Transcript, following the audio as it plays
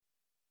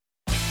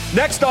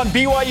Next on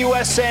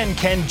BYUSN,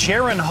 can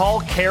Jaren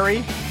Hall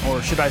carry,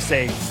 or should I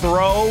say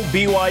throw,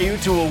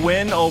 BYU to a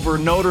win over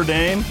Notre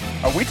Dame?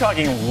 Are we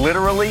talking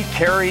literally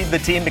carry the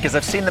team? Because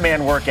I've seen the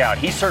man work out.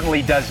 He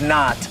certainly does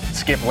not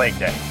skip leg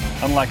day.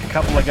 Unlike a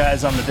couple of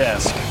guys on the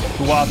desk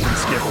who often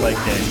skip leg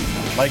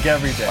day, like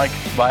every day. Like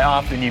by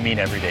often you mean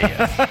every day,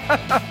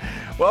 yes.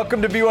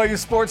 Welcome to BYU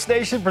Sports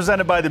Nation,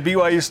 presented by the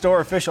BYU Store,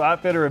 official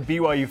outfitter of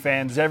BYU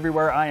fans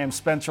everywhere. I am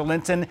Spencer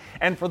Linton,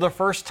 and for the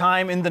first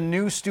time in the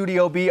new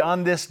Studio B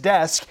on this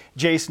desk,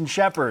 Jason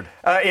Shepard.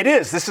 It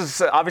is. This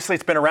is obviously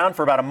it's been around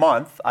for about a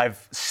month.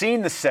 I've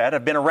seen the set.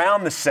 I've been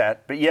around the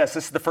set, but yes,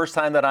 this is the first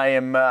time that I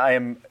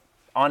am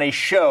on a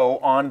show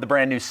on the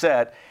brand new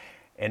set,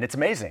 and it's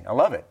amazing. I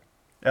love it.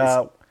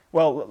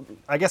 Well,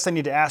 I guess I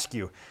need to ask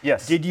you.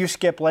 Yes. Did you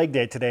skip leg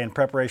day today in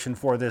preparation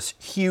for this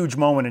huge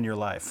moment in your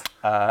life?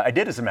 I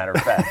did, as a matter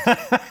of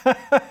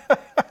fact.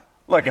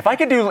 Look, if I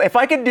could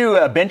do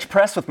a bench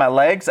press with my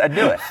legs, I'd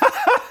do it.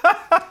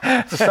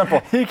 It's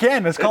simple. You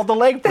can. It's called the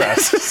leg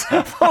press.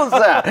 Simple as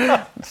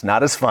that. It's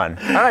not as fun.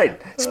 All right.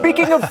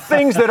 Speaking of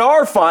things that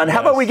are fun,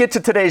 how about we get to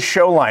today's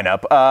show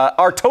lineup?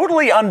 Our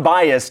totally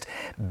unbiased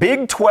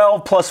Big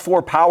 12 plus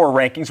 4 power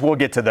rankings. We'll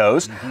get to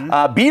those.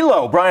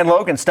 B-Lo, Brian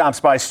Logan, stops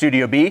by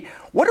Studio B.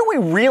 What do we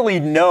really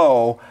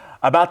know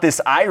about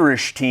this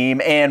Irish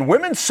team? And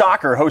women's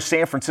soccer hosts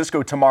San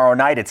Francisco tomorrow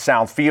night at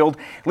South Field.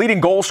 Leading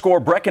goal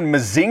scorer Brecken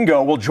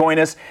Mozingo will join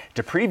us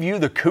to preview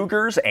the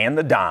Cougars and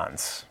the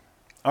Dons.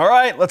 All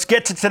right, let's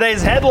get to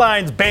today's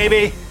headlines,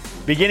 baby.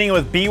 Beginning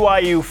with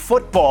BYU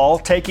football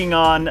taking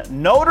on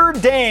Notre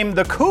Dame.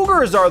 The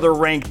Cougars are the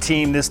ranked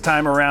team this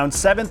time around.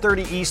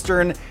 7:30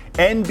 Eastern,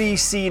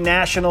 NBC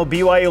National.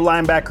 BYU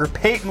linebacker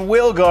Peyton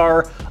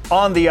Wilgar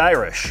on the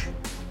Irish.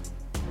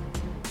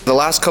 The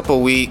last couple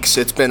of weeks,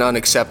 it's been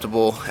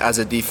unacceptable as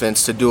a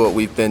defense to do what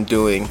we've been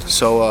doing.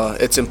 So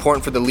it's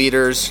important for the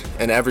leaders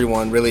and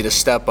everyone really to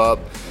step up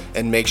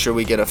and make sure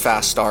we get a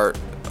fast start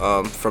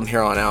from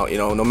here on out. You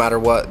know, no matter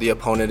what the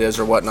opponent is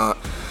or whatnot,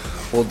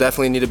 we'll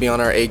definitely need to be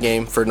on our A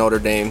game for Notre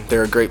Dame.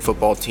 They're a great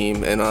football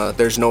team, and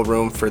there's no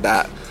room for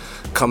that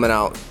coming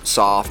out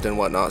soft and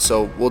whatnot.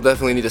 So we'll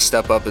definitely need to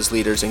step up as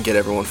leaders and get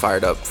everyone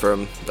fired up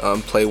from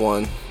play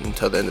one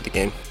until the end of the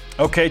game.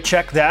 Okay,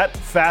 check that.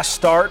 Fast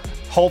start.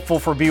 Hopeful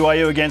for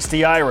BYU against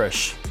the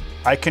Irish.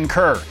 I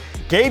concur.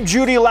 Gabe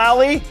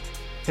Jeudy-Lally,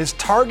 his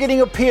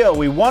targeting appeal.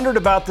 We wondered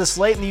about this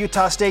late in the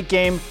Utah State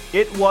game.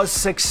 It was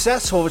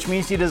successful, which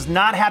means he does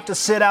not have to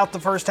sit out the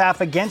first half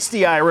against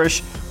the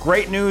Irish.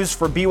 Great news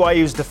for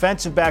BYU's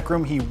defensive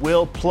backroom. He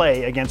will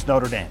play against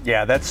Notre Dame.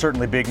 Yeah, that's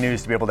certainly big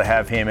news to be able to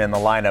have him in the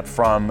lineup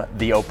from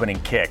the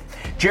opening kick.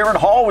 Jaren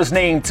Hall was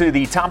named to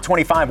the top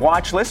 25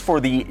 watch list for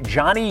the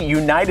Johnny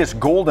Unitas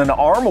Golden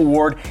Arm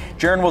Award.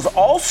 Jaren was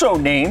also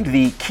named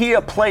the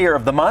Kia Player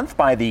of the Month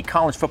by the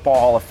College Football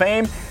Hall of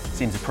Fame.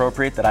 Seems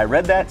appropriate that I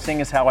read that,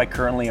 seeing as how I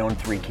currently own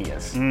 3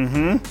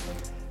 Kias.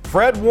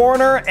 Fred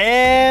Warner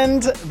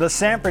and the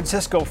San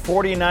Francisco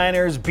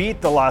 49ers beat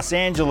the Los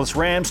Angeles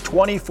Rams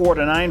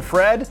 24-9.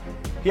 Fred,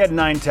 he had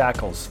 9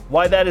 tackles.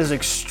 Why that is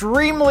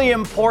extremely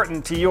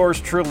important to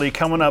yours truly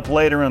coming up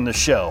later in the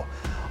show.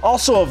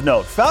 Also of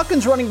note,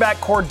 Falcons running back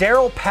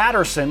Cordero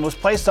Patterson was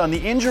placed on the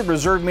injured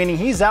reserve, meaning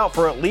he's out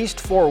for at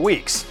least 4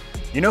 weeks.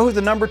 You know who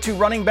the number 2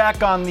 running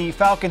back on the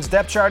Falcons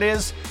depth chart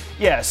is?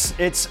 Yes,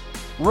 it's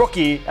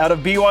rookie out of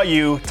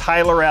BYU,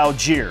 Tyler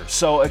Algier.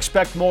 So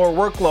expect more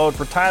workload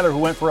for Tyler, who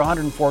went for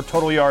 104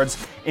 total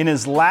yards in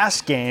his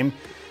last game.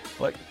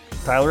 Look,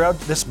 Tyler,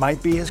 this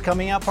might be his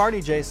coming out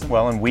party, Jason.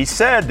 Well, and we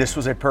said this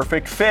was a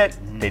perfect fit.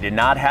 They did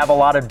not have a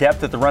lot of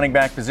depth at the running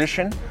back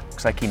position.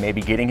 Looks like he may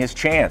be getting his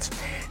chance.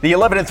 The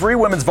 11-3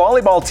 women's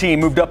volleyball team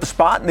moved up a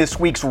spot in this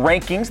week's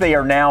rankings. They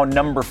are now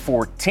number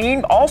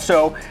 14.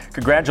 Also,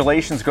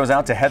 congratulations goes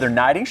out to Heather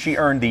Knighting. She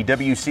earned the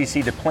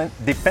WCC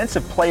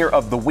Defensive Player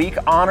of the Week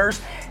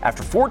honors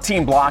after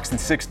 14 blocks and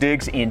 6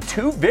 digs in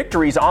 2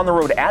 victories on the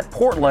road at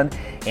Portland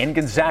and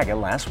Gonzaga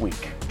last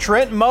week.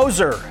 Trent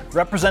Moser,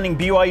 representing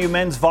BYU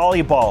men's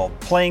volleyball,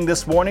 playing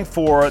this morning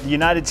for the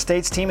United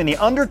States team in the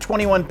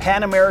Under-21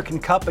 Pan American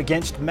Cup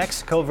against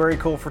Mexico. Very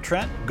cool for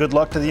Trent. Good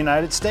luck to the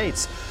United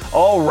States.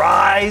 All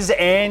rise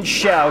and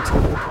shout.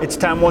 It's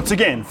time once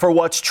again for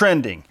What's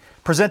Trending.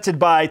 Presented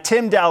by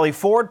Tim Daly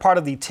Ford, part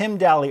of the Tim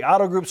Daly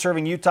Auto Group,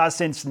 serving Utah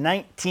since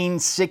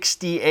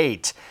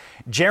 1968.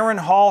 Jaren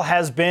Hall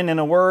has been, in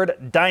a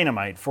word,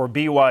 dynamite for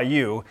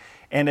BYU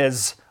and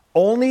has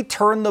only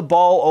turned the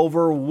ball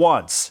over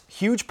once.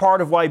 Huge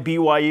part of why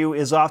BYU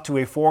is off to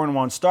a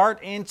 4-1 start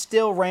and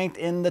still ranked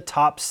in the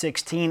top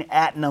 16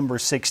 at number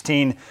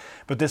 16.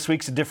 But this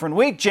week's a different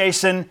week,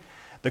 Jason.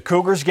 The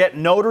Cougars get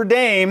Notre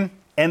Dame,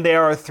 and they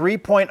are a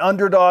 3-point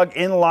underdog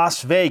in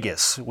Las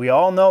Vegas. We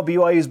all know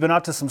BYU's been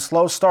up to some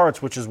slow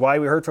starts, which is why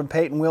we heard from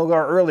Peyton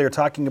Wilgar earlier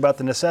talking about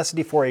the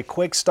necessity for a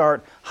quick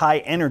start, high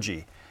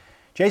energy.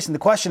 Jason, the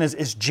question is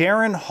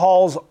Jaren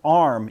Hall's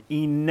arm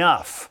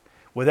enough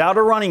without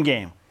a running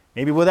game,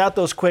 maybe without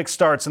those quick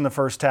starts in the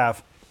first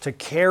half, to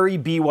carry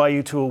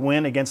BYU to a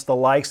win against the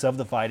likes of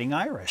the Fighting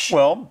Irish?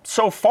 Well,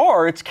 so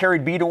far it's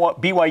carried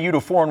BYU to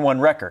 4-1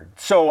 record.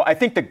 So I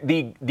think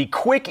the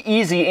quick,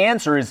 easy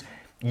answer is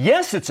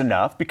yes, it's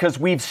enough because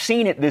we've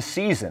seen it this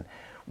season.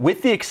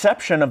 With the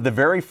exception of the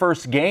very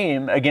first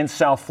game against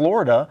South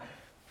Florida,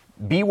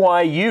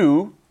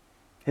 BYU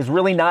has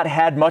really not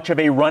had much of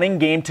a running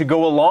game to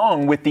go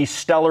along with the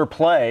stellar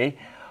play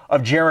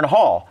of Jaren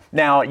Hall.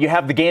 Now, you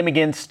have the game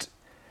against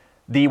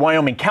the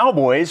Wyoming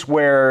Cowboys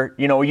where,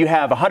 you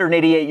have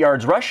 188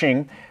 yards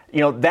rushing.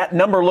 That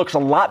number looks a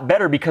lot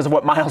better because of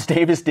what Miles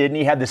Davis did, and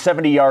he had the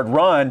 70-yard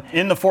run.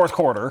 In the fourth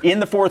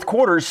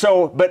quarter.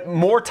 So, but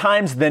more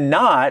times than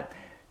not,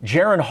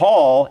 Jaren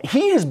Hall,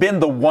 he has been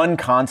the one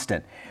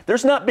constant.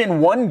 There's not been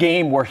one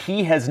game where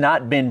he has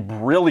not been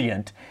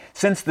brilliant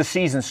since the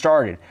season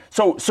started.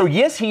 So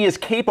yes, he is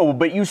capable,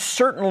 but you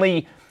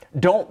certainly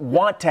don't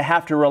want to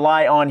have to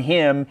rely on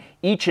him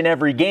each and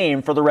every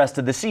game for the rest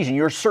of the season.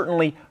 You're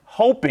certainly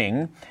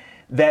hoping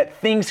that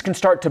things can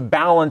start to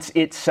balance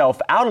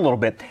itself out a little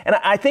bit. And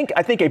I think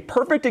a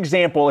perfect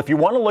example, if you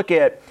want to look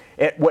at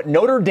what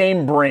Notre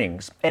Dame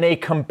brings and a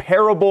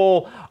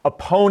comparable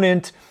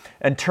opponent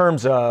in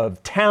terms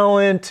of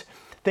talent,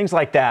 things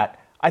like that,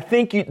 I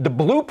think the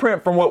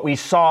blueprint from what we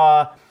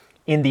saw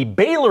in the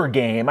Baylor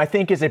game, I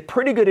think, is a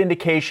pretty good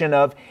indication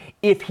of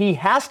if he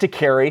has to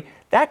carry,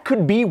 that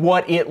could be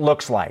what it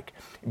looks like.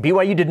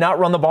 BYU did not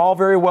run the ball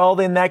very well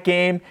in that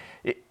game,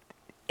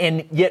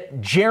 and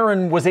yet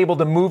Jaren was able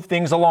to move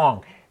things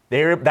along.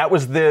 That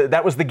was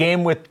the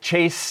game with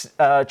Chase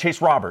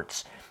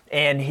Roberts,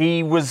 and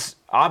he was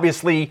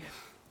obviously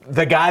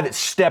the guy that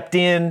stepped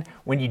in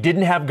when you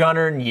didn't have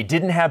Gunnar and you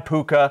didn't have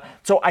Puka.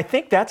 So I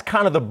think that's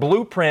kind of the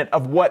blueprint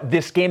of what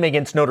this game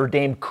against Notre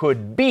Dame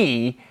could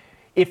be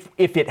if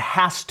it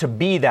has to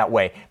be that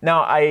way.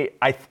 Now, I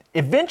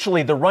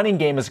eventually the running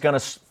game is going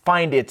to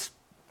find its,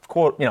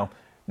 quote,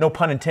 no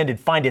pun intended,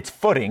 find its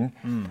footing.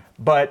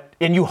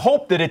 And you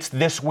hope that it's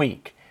this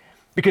week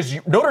because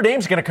Notre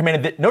Dame's going to come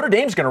in and Notre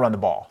Dame's going to run the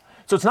ball.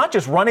 So it's not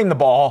just running the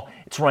ball,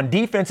 it's run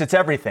defense, it's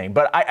everything.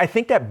 But I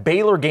think that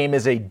Baylor game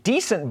is a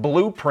decent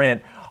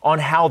blueprint on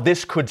how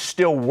this could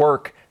still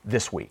work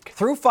this week.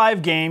 Through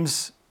 5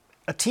 games,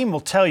 a team will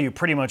tell you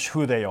pretty much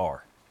who they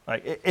are.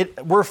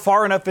 We're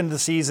far enough into the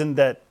season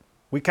that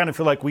we kind of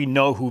feel like we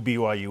know who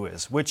BYU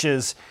is, which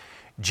is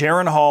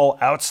Jaren Hall,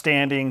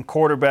 outstanding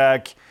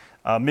quarterback,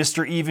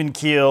 Mr. Even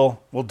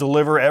Keel, will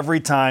deliver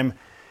every time.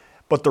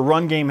 But the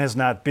run game has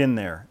not been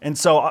there. And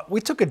so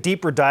we took a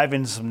deeper dive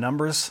into some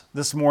numbers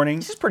this morning.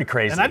 This is pretty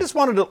crazy. And I just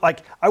wanted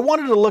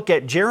to look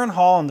at Jaren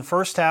Hall in the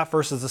first half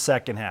versus the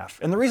second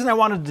half. And the reason I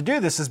wanted to do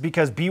this is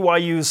because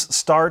BYU's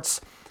starts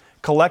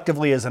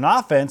collectively as an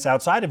offense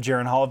outside of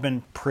Jaren Hall have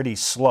been pretty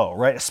slow,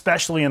 right?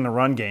 Especially in the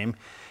run game.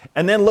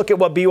 And then look at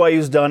what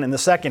BYU's done in the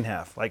second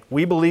half.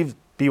 We believe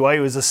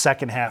BYU is a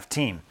second half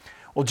team.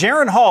 Well,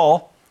 Jaren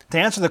Hall, to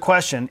answer the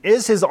question,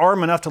 is his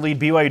arm enough to lead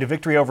BYU to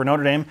victory over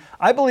Notre Dame?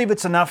 I believe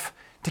it's enough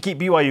to keep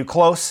BYU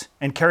close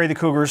and carry the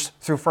Cougars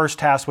through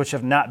first halves, which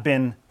have not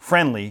been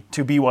friendly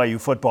to BYU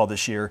football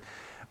this year.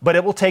 But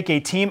it will take a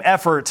team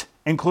effort,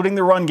 including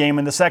the run game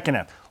in the second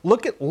half.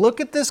 Look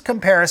at this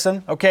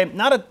comparison. Okay,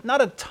 not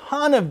a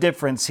ton of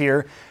difference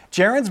here.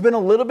 Jaren's been a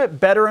little bit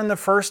better in the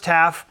first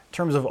half in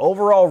terms of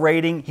overall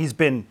rating. He's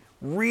been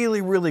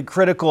really, really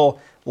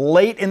critical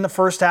late in the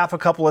first half a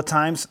couple of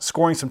times,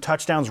 scoring some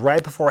touchdowns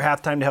right before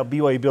halftime to help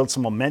BYU build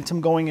some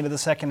momentum going into the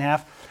second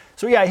half.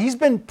 So yeah, he's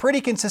been pretty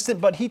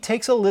consistent, but he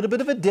takes a little bit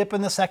of a dip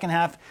in the second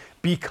half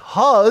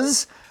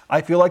because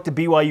I feel like the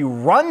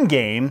BYU run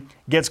game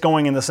gets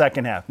going in the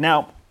second half.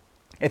 Now,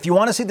 if you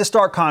want to see the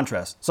stark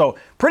contrast, so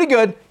pretty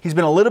good. He's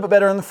been a little bit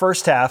better in the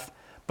first half,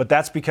 but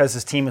that's because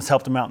his team has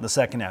helped him out in the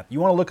second half. You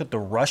want to look at the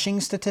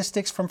rushing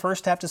statistics from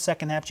first half to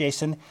second half,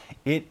 Jason?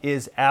 It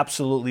is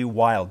absolutely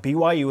wild.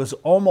 BYU is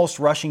almost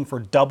rushing for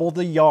double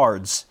the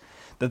yards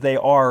that they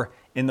are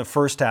in the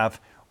first half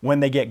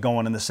when they get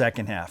going in the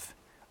second half.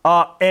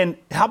 And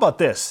how about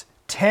this?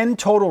 10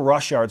 total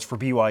rush yards for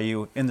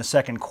BYU in the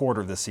second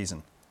quarter of this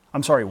season.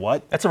 I'm sorry,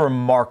 what? That's a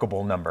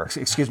remarkable number.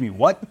 Excuse me,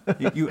 what?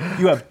 You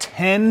have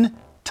 10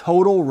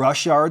 total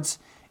rush yards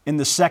in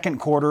the second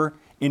quarter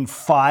in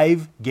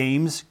 5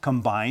 games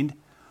combined?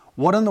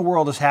 What in the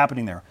world is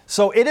happening there?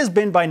 So it has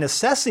been by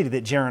necessity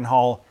that Jaren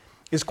Hall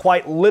is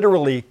quite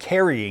literally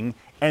carrying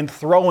and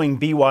throwing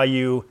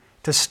BYU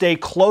to stay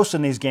close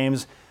in these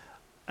games,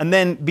 and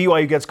then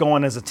BYU gets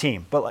going as a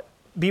team. But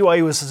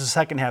BYU is a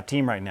second half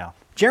team right now.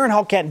 Jaren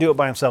Hall can't do it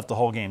by himself the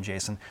whole game,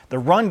 Jason. The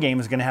run game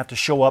is going to have to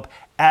show up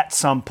at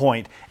some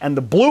point. And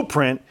the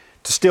blueprint,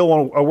 to steal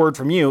a word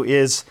from you,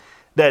 is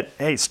that,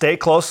 hey, stay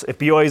close. If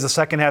BYU is a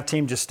second half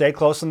team, just stay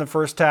close in the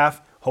first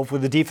half.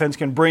 Hopefully the defense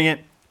can bring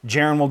it.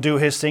 Jaren will do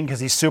his thing because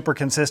he's super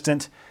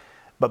consistent.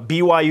 But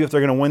BYU, if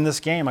they're going to win this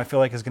game, I feel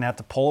like is going to have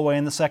to pull away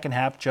in the second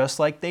half just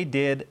like they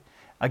did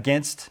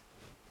against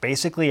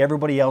basically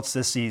everybody else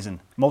this season.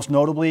 Most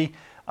notably,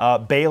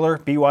 Baylor.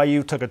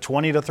 BYU took a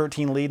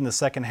 20-13 lead in the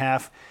second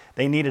half.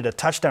 They needed a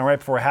touchdown right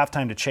before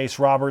halftime to Chase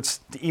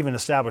Roberts to even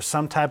establish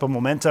some type of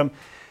momentum.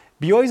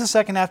 BYU's a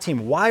second half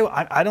team. Why?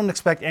 I don't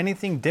expect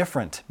anything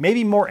different.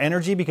 Maybe more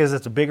energy because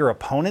it's a bigger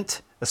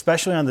opponent,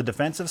 especially on the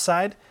defensive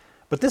side.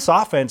 But this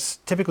offense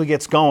typically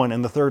gets going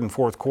in the third and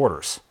fourth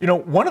quarters. You know,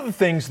 one of the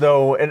things,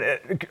 though,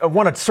 and I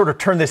want to sort of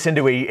turn this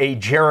into a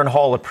Jaren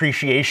Hall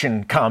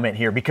appreciation comment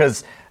here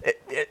because,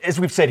 as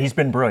we've said, he's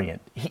been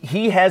brilliant.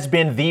 He has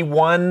been the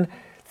one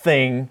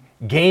thing,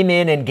 game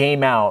in and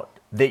game out,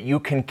 that you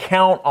can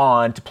count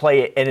on to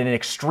play at an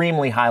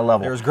extremely high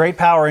level. There's great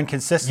power and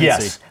consistency.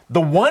 Yes.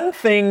 The one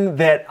thing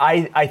that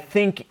I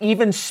think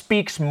even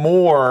speaks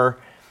more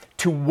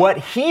to what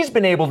he's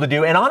been able to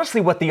do, and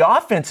honestly what the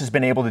offense has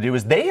been able to do,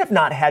 is they have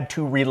not had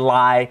to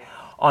rely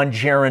on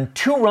Jaren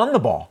to run the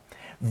ball.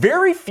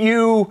 Very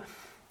few,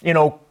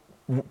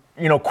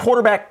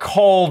 quarterback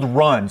called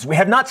runs. We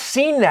have not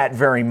seen that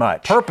very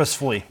much.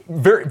 Purposefully.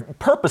 Very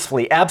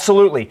purposefully,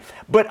 absolutely.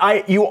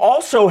 But you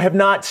also have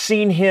not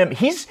seen him.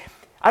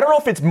 I don't know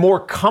if it's more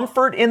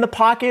comfort in the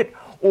pocket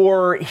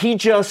or he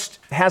just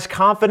has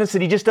confidence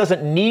that he just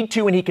doesn't need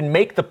to and he can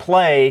make the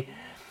play.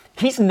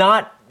 He's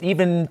not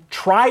even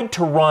tried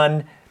to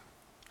run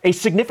a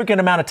significant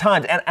amount of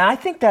times. And I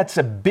think that's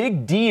a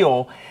big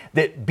deal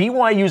that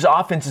BYU's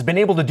offense has been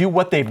able to do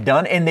what they've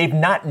done, and they've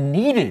not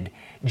needed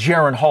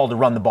Jaren Hall to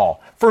run the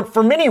ball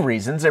for many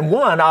reasons. And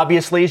one,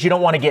 obviously, is you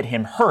don't want to get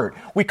him hurt.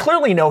 We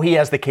clearly know he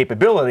has the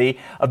capability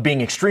of being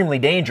extremely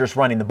dangerous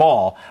running the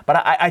ball.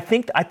 But I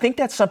think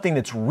that's something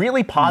that's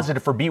really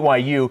positive for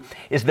BYU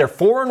is they're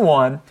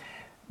 4-1.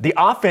 The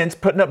offense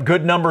putting up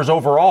good numbers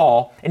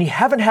overall, and you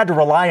haven't had to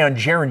rely on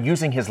Jaren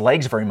using his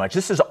legs very much.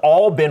 This has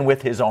all been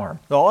with his arm.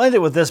 So I'll end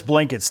it with this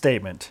blanket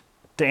statement.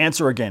 To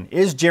answer again,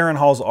 is Jaren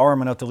Hall's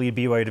arm enough to lead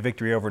BYU to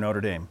victory over Notre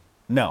Dame?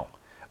 No.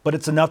 But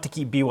it's enough to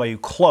keep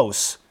BYU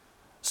close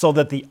so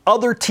that the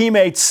other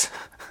teammates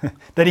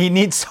that he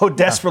needs so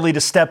desperately to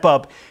step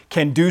up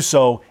can do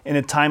so in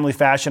a timely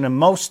fashion. And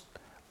most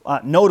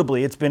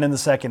notably, it's been in the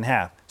second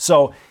half.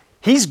 So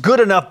he's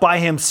good enough by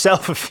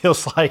himself, it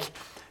feels like,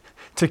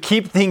 to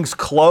keep things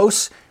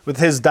close with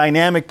his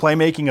dynamic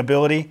playmaking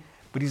ability.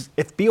 But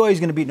if BYU is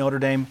going to beat Notre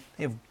Dame,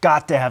 they've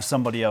got to have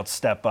somebody else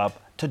step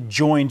up to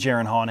join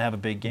Jaren Hall and have a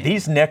big game.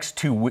 These next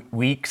 2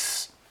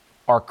 weeks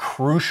are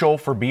crucial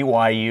for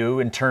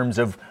BYU in terms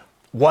of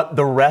what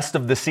the rest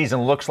of the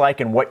season looks like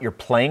and what you're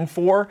playing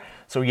for.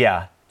 So,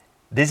 yeah,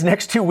 these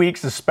next 2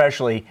 weeks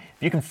especially,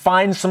 if you can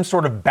find some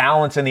sort of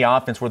balance in the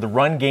offense where the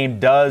run game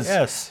does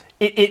yes.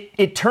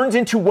 It turns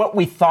into what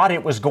we thought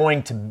it was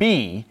going to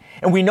be,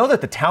 and we know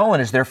that the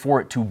talent is there for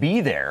it to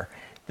be there.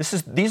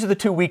 These are the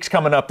 2 weeks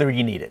coming up that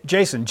you need it.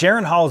 Jason,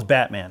 Jaren Hall is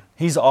Batman.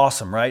 He's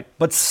awesome, right?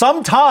 But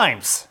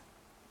sometimes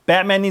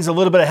Batman needs a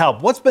little bit of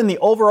help. What's been the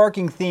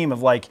overarching theme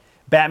of like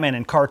Batman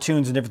and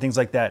cartoons and different things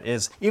like that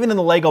is even in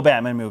the Lego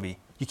Batman movie,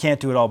 you can't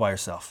do it all by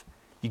yourself.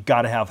 You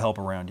got to have help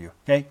around you.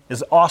 Okay,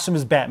 as awesome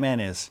as Batman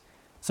is.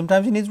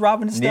 Sometimes he needs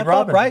Robin to step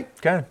up, right?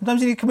 Okay.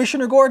 Sometimes you need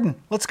Commissioner Gordon.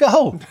 Let's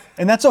go.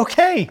 And that's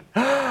okay.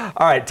 All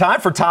right,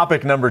 time for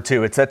topic number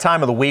 2. It's that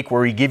time of the week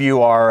where we give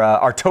you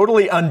our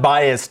totally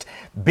unbiased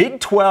Big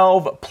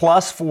 12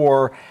 plus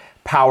 4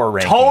 power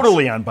rankings.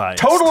 Totally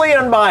unbiased. Totally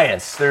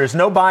unbiased. There's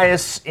no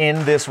bias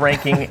in this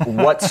ranking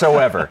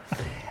whatsoever.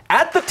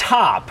 At the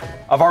top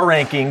of our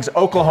rankings,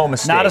 Oklahoma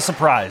State. Not a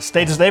surprise.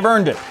 They've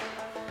earned it.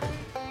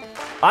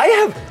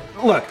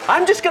 Look,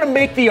 I'm just going to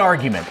make the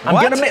argument. I'm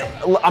What?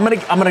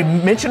 going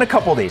to mention a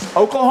couple of these.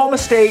 Oklahoma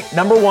State,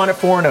 number 1 at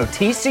 4-0.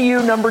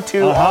 TCU, number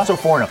 2, also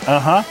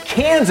 4-0.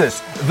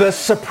 Kansas, the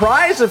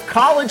surprise of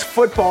college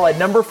football at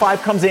number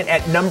 5, comes in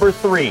at number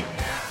 3.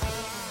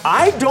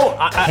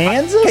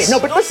 Kansas? Okay, no,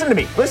 but listen to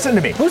me. Listen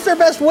to me. Who's their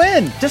best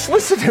win? Just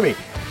listen to me.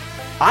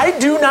 I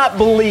do not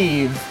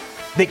believe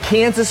that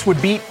Kansas would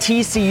beat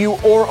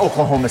TCU or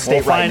Oklahoma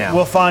State right now.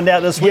 We'll find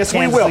out this week. Yes,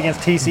 Kansas we will.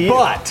 Against TCU.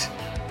 But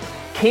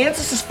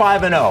Kansas is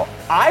 5-0.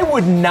 I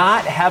would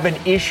not have an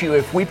issue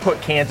if we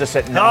put Kansas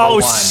at number 1. Oh,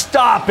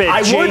 stop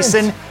it,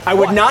 Jason. I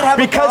would not have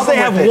a because problem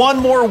they have with it. one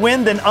more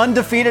win than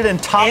undefeated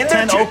and top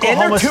 10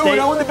 Oklahoma State. And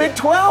they're 2-0 in the Big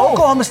 12.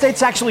 Oklahoma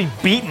State's actually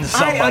beaten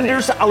somebody.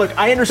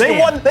 I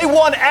understand. They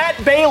won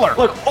at Baylor.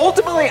 Look,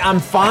 ultimately, I'm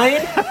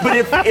fine. But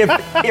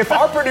if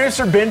our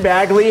producer Ben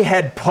Bagley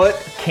had put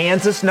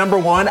Kansas number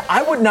 1,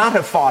 I would not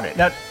have fought it.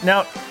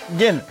 Now,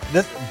 again,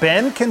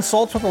 Ben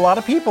consults with a lot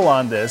of people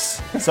on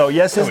this. So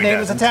yes, his name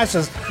is attached to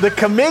this. The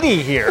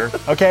committee here.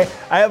 Okay,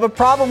 I have a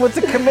problem with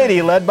the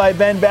committee led by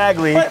Ben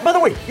Bagley. By the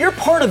way, you're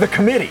part of the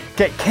committee.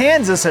 Okay,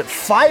 Kansas at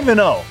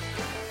 5-0.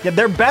 Yeah,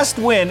 their best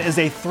win is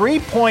a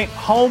 3-point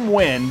home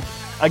win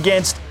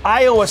against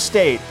Iowa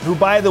State, who,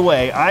 by the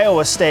way,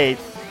 Iowa State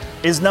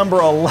is number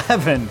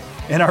 11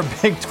 in our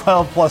Big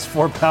 12 plus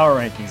 4 power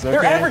rankings. Okay?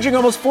 They're averaging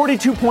almost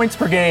 42 points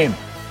per game.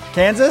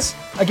 Kansas?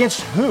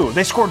 Against who?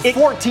 They scored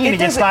 14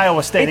 against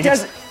Iowa State.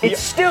 It's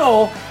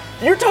still,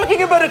 you're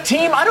talking about a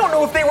team, I don't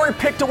know if they were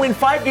picked to win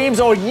 5 games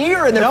all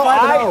year and they're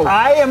 5-0.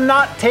 I am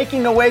not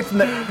taking away from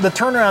the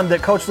turnaround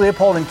that Coach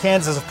Leopold and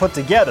Kansas have put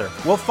together.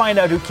 We'll find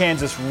out who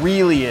Kansas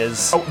really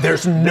is. Oh,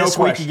 there's no this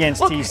question. Week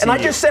against Look, TCU. And I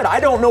just said,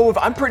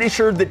 I'm pretty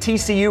sure that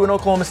TCU and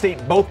Oklahoma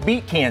State both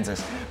beat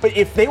Kansas. But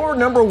if they were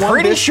number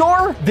 1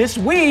 this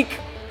week,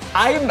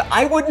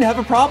 I wouldn't have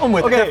a problem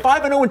with it. They're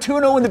 5-0 and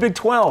 2-0 in the Big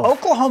 12.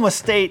 Oklahoma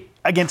State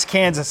against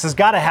Kansas has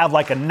got to have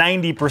like a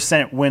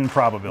 90% win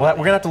probability. Well, we're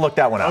going to have to look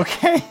that one up.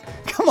 Okay,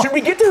 come on. Should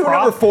we get to who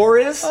number 4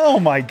 is? Oh,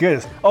 my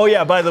goodness. Oh,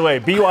 yeah, by the way,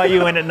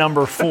 BYU in at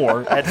number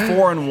 4, at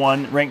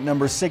 4-1, ranked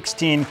number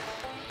 16.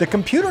 The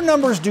computer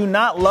numbers do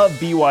not love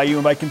BYU,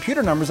 and by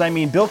computer numbers, I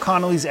mean Bill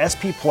Connolly's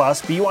SP+,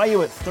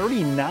 BYU at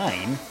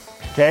 39,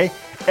 okay?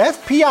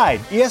 FPI,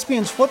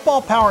 ESPN's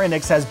Football Power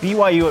Index, has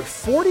BYU at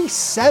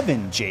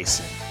 47,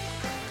 Jason.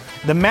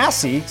 The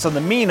Massey, so the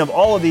mean of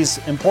all of these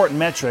important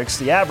metrics,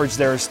 the average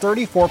there is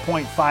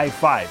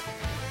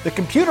 34.55. The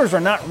computers are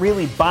not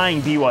really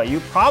buying BYU,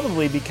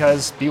 probably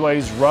because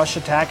BYU's rush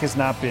attack has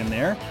not been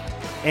there,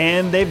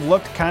 and they've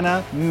looked kind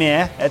of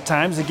meh at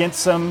times against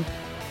some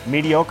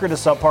mediocre to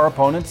subpar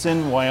opponents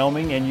in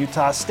Wyoming and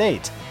Utah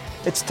State.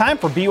 It's time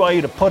for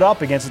BYU to put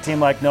up against a team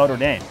like Notre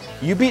Dame.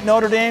 You beat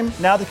Notre Dame,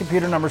 now the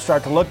computer numbers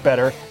start to look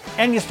better,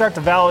 and you start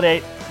to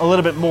validate a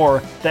little bit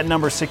more that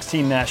number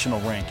 16 national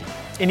ranking.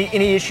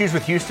 Any issues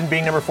with Houston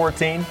being number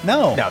 14?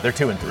 No. No, they're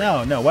 2 and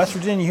 3. No. West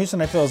Virginia,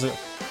 Houston, I feel is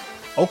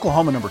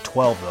Oklahoma number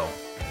 12, though.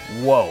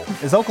 Whoa.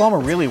 Is Oklahoma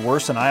really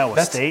worse than Iowa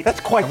State? That's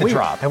quite the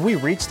drop. Have we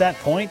reached that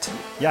point?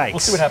 Yikes.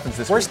 We'll see what happens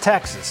this Where's week.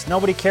 Texas?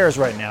 Nobody cares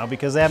right now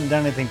because they haven't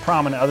done anything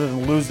prominent other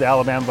than lose to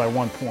Alabama by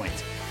 1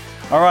 point.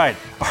 All right,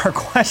 our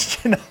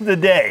question of the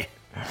day.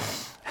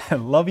 I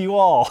love you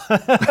all.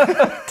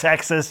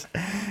 Texas.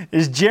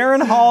 Is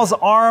Jaren Hall's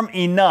arm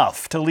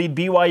enough to lead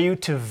BYU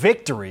to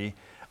victory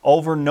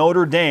over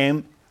Notre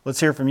Dame? Let's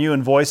hear from you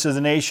in Voice of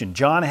the Nation.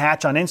 John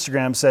Hatch on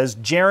Instagram says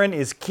Jaren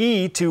is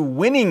key to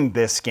winning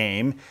this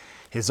game.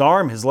 His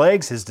arm, his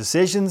legs, his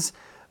decisions.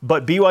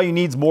 But BYU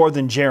needs more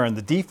than Jaren.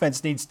 The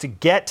defense needs to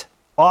get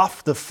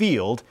off the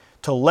field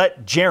to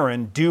let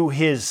Jaren do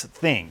his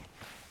thing.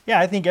 Yeah,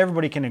 I think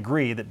everybody can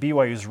agree that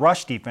BYU's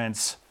rush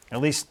defense,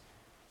 at least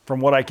from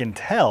what I can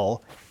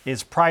tell,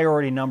 is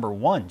priority number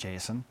 1,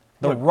 Jason.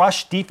 The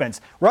rush defense.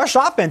 Rush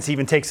offense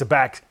even takes a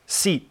back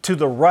seat to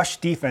the rush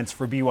defense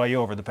for BYU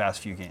over the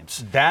past few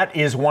games. That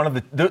is one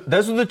of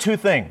those are the two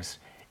things.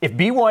 If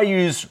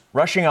BYU's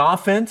rushing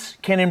offense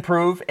can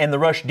improve and the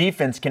rush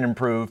defense can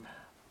improve,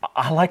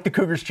 I like the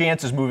Cougars'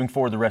 chances moving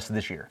forward the rest of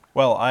this year.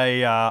 Well,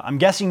 I'm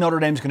guessing Notre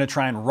Dame's going to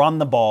try and run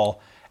the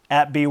ball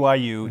at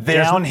BYU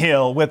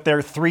downhill with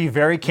their 3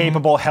 very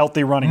capable,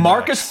 healthy running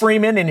Marcus backs.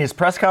 Freeman in his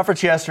press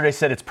conference yesterday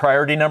said it's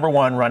priority number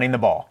 1, running the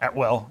ball.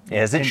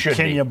 As it should be.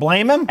 Can you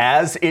blame him?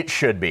 As it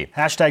should be.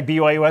 Hashtag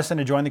BYUSN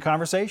to join the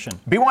conversation.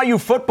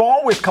 BYU football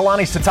with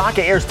Kalani Sitake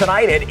airs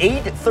tonight at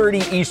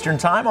 8:30 Eastern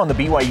Time on the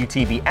BYU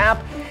TV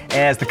app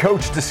as the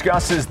coach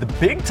discusses the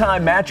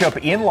big-time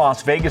matchup in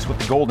Las Vegas with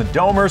the Golden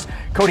Domers.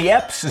 Cody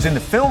Epps is in the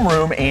film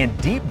room, and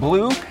Deep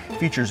Blue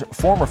features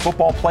former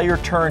football player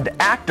turned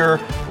actor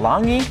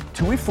Langi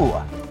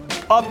Tuifua.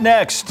 Up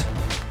next,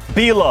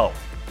 Bilo.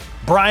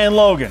 Brian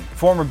Logan,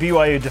 former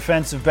BYU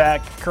defensive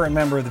back, current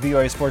member of the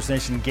BYU Sports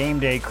Nation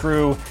Game Day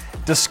crew,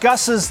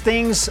 discusses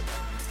things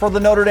for the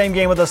Notre Dame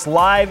game with us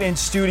live in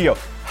studio.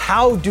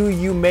 How do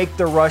you make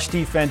the rush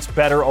defense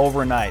better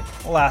overnight?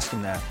 We'll ask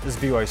him that. This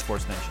is BYU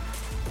Sports Nation.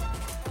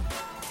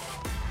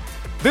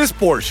 This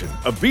portion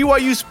of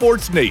BYU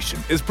Sports Nation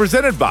is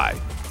presented by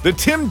the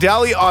Tim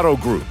Daly Auto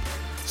Group,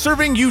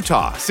 serving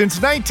Utah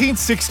since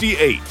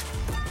 1968.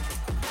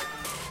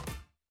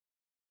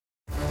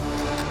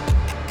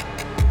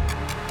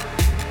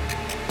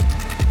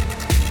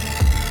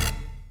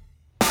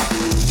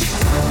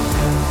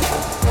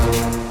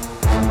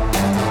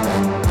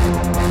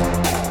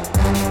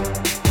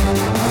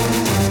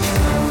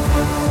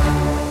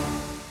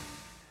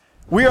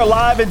 We are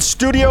live in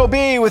Studio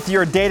B with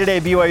your day-to-day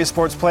BYU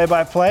Sports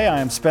play-by-play.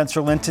 I am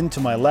Spencer Linton. To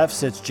my left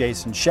sits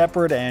Jason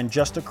Shepard, and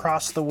just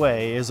across the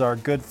way is our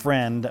good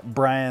friend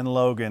Brian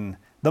Logan,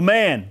 the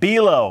man,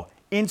 Bilo,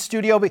 in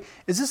Studio B.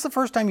 Is this the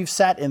first time you've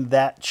sat in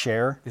that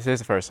chair? This is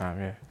the first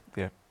time,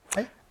 yeah.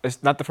 Hey.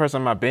 It's not the first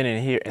time I've been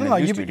in here in No, the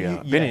new you- studio. you-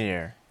 I've been yeah. in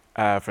here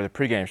for the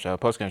pregame show,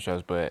 postgame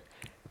shows, but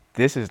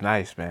this is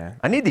nice, man.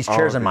 I need these All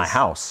chairs of in my this.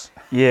 house.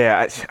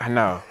 Yeah, I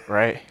know,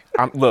 right?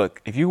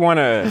 Look, if you want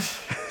to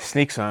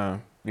sneak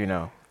some, shoot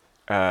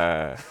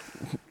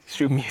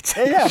me a text.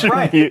 Yeah, shoot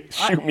right. me a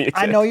text.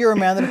 I know you're a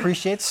man that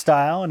appreciates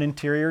style and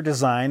interior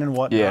design and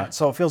whatnot, Yeah.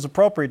 so it feels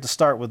appropriate to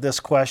start with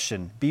this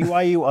question.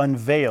 BYU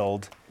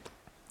unveiled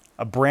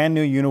a brand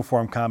new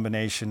uniform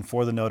combination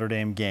for the Notre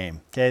Dame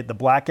game. Okay, the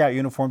blackout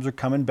uniforms are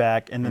coming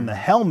back, and then the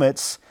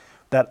helmets,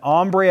 that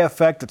ombre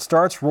effect that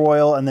starts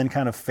royal and then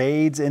kind of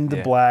fades into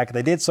Yeah. black.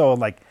 They did so in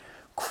like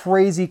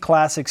crazy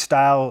classic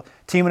style,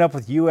 teaming up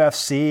with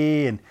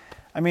UFC, and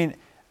I mean,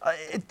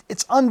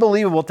 it's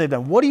unbelievable what they've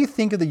done. What do you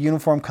think of the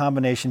uniform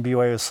combination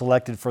BYU has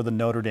selected for the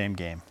Notre Dame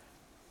game?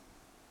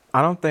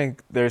 I don't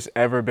think there's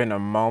ever been a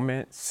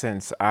moment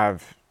since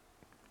I've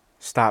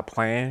stopped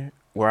playing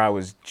where I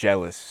was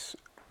jealous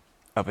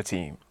of a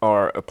team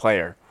or a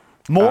player.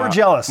 More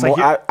jealous. Like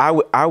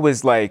I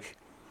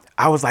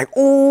was like,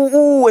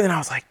 ooh, and then I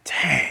was like,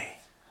 dang.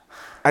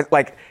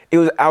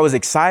 I was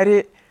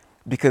excited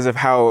because of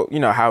how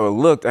it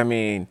looked. I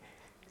mean,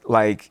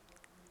 like,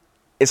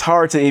 it's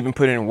hard to even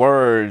put in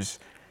words.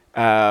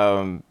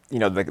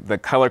 The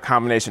color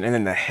combination and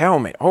then the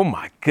helmet. Oh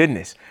my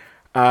goodness.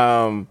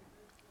 And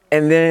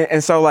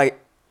so like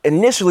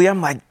initially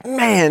I'm like,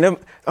 man,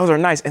 those are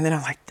nice. And then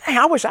I'm like, dang,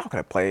 I wish I could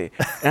have played.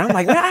 And I'm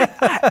like, man,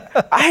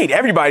 I hate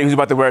everybody who's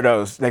about to wear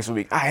those next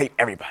week. I hate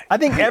everybody. I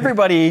think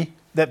everybody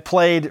that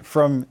played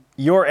from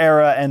your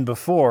era and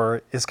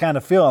before is kind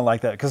of feeling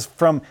like that. Because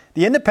from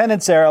the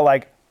Independence era,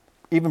 like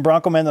even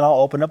Bronco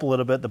Mendenhall opened up a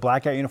little bit. The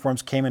blackout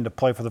uniforms came into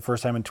play for the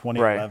first time in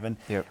 2011.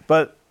 Right. Yep.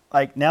 But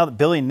like now that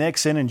Billy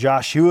Nixon and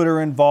Josh Hewitt are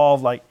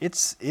involved, like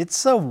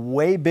it's a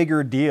way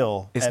bigger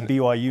deal at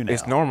BYU now.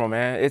 It's normal,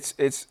 man.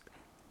 It's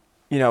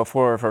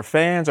for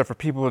fans or for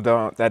people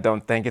that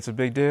don't think it's a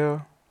big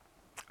deal.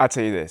 I'll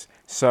tell you this.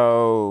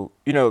 So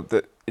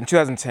in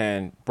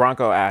 2010,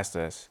 Bronco asked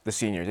us, the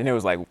seniors, and it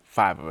was like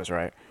 5 of us,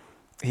 right?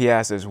 He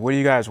asked us, "What do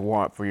you guys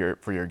want for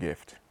your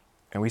gift?"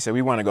 And we said,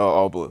 "We want to go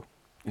all blue,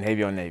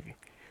 Navy on Navy."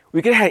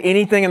 We could have had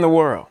anything in the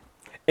world,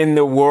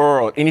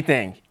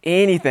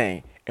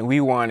 anything. And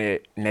we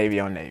wanted Navy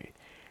on Navy.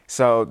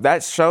 So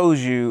that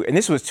shows you, and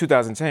this was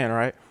 2010,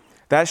 right?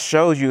 That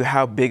shows you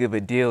how big of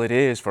a deal it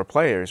is for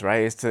players,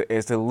 right?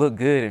 Is to look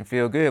good and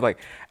feel good. Like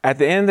at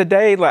the end of the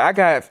day, like I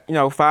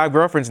got 5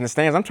 girlfriends in the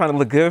stands. I'm trying to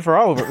look good for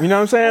all of them. You know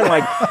what I'm saying?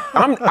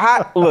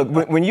 Like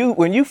look,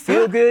 when you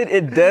feel good,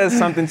 it does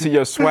something to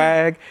your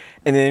swag.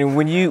 And then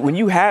when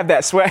you have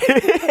that swag,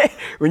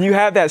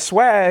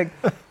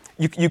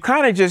 you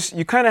kind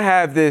of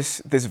have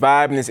this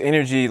vibe and this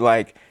energy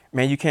like,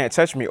 man, you can't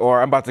touch me,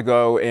 or I'm about to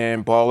go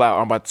and ball out,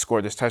 or I'm about to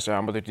score this touchdown,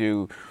 I'm about to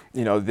do,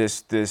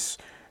 this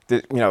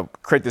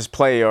create this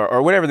play,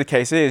 or whatever the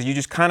case is. You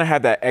just kind of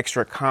have that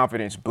extra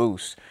confidence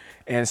boost.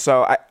 And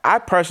so I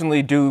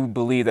personally do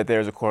believe that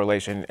there's a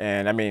correlation.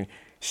 And I mean,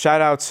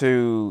 shout out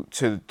to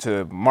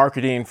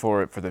marketing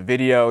for the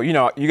video.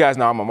 You guys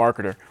know I'm a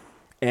marketer.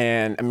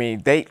 And I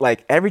mean, they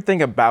like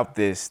everything about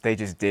this. They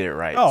just did it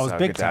right. Oh, it was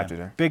big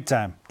time. Big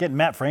time. Getting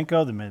Matt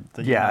Franco.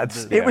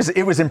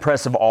 It was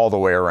impressive all the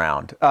way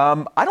around.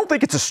 I don't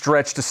think it's a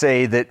stretch to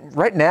say that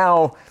right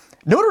now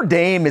Notre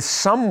Dame is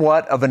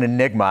somewhat of an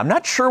enigma. I'm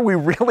not sure we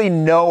really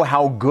know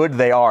how good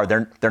they are.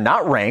 They're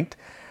not ranked.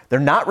 They're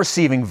not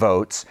receiving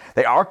votes.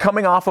 They are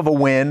coming off of a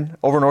win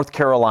over North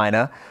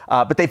Carolina,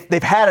 but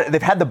they've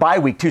had the bye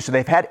week too, so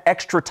they've had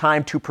extra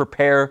time to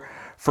prepare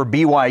for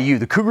BYU.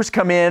 The Cougars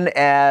come in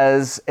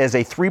as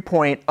a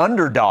 3-point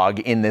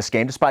underdog in this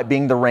game, despite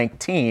being the ranked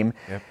team.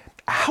 Yep.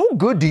 How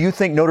good do you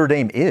think Notre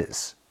Dame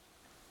is?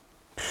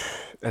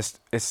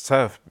 It's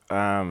tough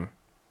for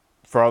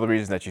all the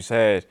reasons that you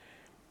said.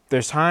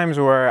 There's times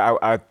where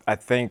I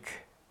think,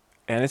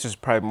 and this is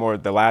probably more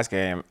the last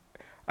game,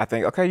 I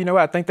think, okay, you know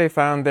what? I think they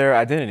found their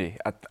identity.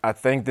 I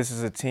think this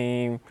is a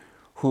team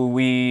who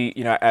we,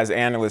 as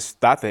analysts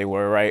thought they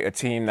were, right? A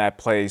team that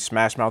plays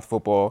smash mouth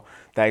football,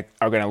 that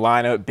are going to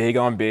line up big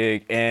on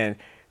big, and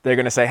they're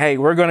going to say, hey,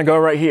 we're going to go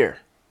right here,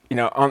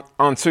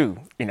 on 2,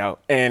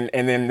 and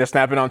then they're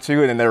snapping on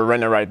 2, and then they're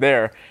running right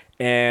there.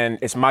 And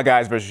it's my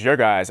guys versus your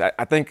guys.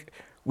 I think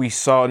we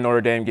saw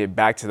Notre Dame get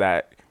back to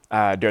that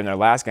during their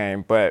last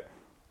game. But,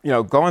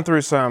 going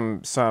through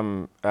some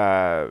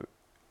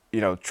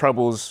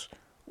troubles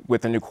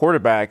with a new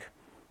quarterback,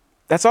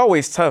 that's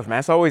always tough, man.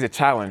 It's always a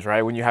challenge,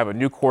 right? When you have a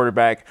new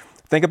quarterback,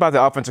 think about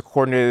the offensive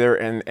coordinator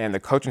and the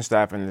coaching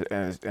staff and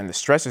the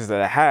stresses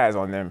that it has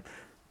on them,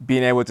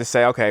 being able to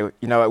say, okay,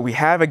 we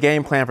have a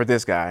game plan for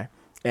this guy,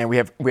 and we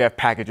have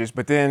packages,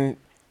 but then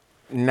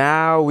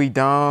now we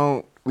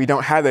don't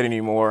have that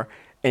anymore,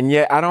 and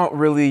yet I don't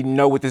really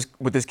know what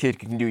this kid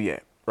can do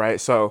yet, right?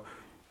 So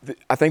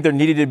I think there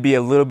needed to be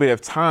a little bit of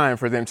time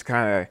for them to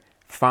kind of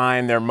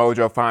find their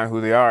mojo, find who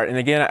they are. And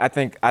again,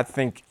 I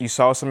think you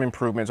saw some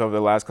improvements over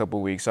the last couple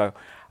of weeks. So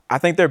I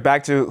think they're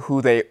back to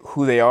who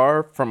they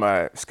are from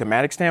a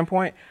schematic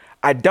standpoint.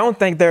 I don't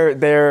think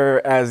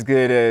they're as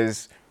good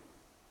as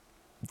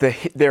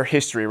their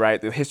history, right?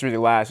 The history of the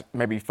last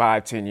maybe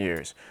 5-10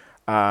 years.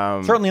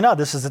 Certainly not.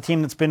 This is a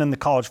team that's been in the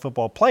college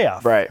football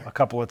playoff a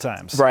couple of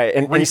times, right?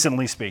 And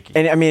recently speaking.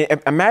 And I mean,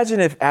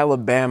 imagine if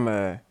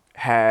Alabama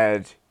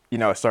had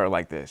a start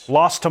like this.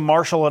 Lost to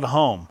Marshall at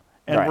home.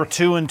 And we're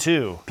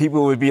 2-2.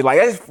 People would be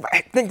like,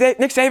 I think that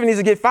Nick Saban needs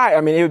to get fired.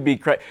 I mean, it would be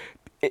crazy.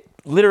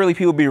 Literally,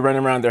 people would be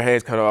running around their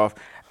heads cut off,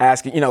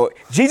 asking,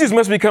 Jesus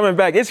must be coming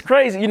back. It's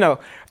crazy,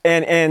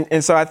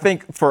 And so I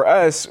think for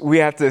us, we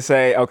have to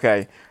say,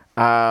 okay,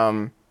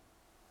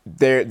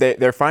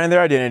 they're finding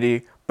their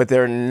identity, but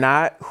they're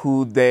not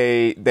who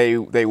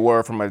they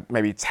were from a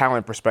maybe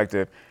talent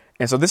perspective.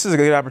 And so this is a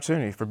good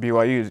opportunity for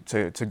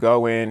BYU to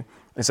go in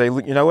and say,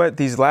 you know what,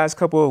 these last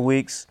couple of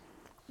weeks,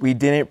 we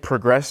didn't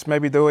progress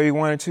maybe the way we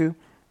wanted to.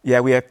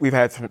 Yeah, we've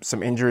had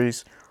some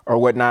injuries or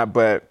whatnot,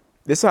 but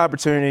this is an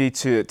opportunity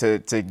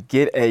to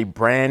get a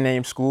brand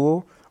name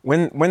school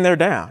when they're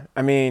down.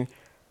 I mean,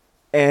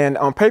 and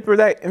on paper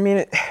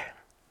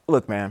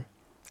look, man,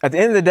 at the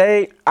end of the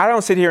day, I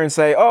don't sit here and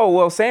say, oh,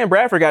 well, Sam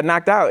Bradford got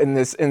knocked out in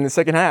the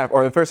second half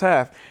or the first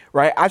half,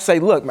 right? I say,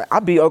 look, man, I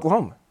beat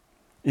Oklahoma.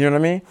 You know what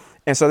I mean?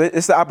 And so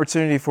it's the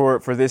opportunity for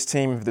this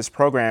team, for this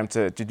program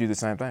to do the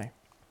same thing.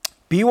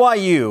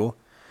 BYU,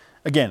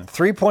 again,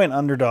 3-point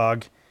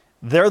underdog.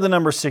 They're the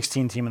number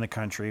 16 team in the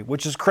country,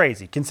 which is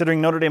crazy,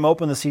 considering Notre Dame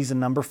opened the season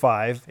number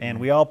 5, and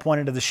we all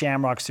pointed to the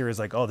Shamrock Series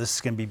like, oh, this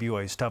is going to be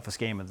BYU's toughest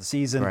game of the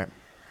season. Right.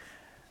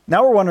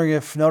 Now we're wondering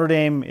if Notre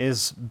Dame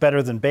is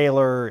better than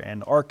Baylor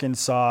and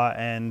Arkansas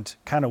and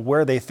kind of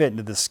where they fit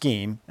into the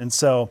scheme. And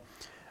so,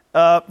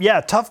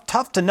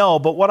 tough to know.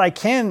 But what I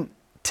can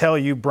tell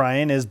you,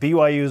 Brian, is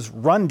BYU's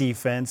run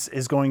defense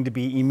is going to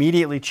be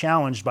immediately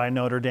challenged by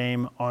Notre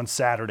Dame on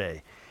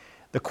Saturday.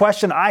 The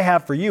question I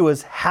have for you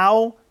is,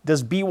 how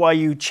does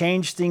BYU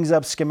change things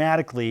up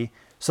schematically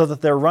so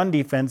that their run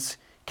defense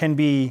can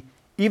be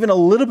even a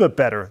little bit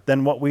better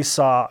than what we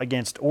saw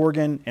against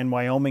Oregon and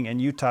Wyoming and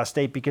Utah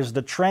State? Because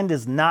the trend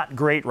is not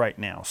great right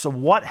now. So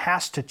what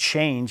has to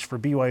change for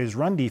BYU's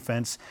run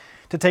defense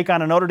to take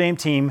on a Notre Dame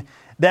team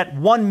that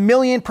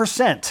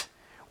 1,000,000%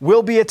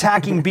 will be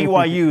attacking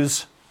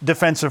BYU's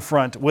defensive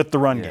front with the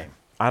run game?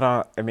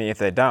 If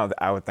they don't,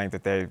 I would think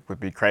that they would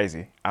be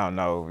crazy. I don't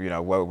know,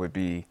 what would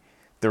be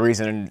the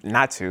reason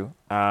not to.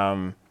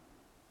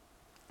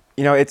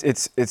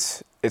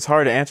 It's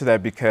hard to answer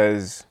that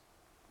because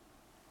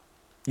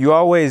you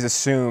always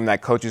assume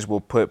that coaches will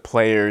put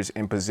players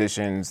in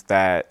positions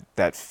that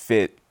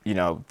fit,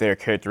 their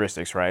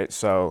characteristics, right?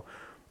 So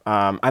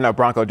I know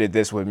Bronco did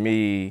this with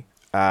me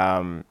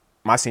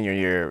my senior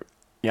year.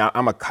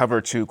 I'm a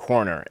cover 2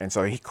 corner, and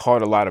so he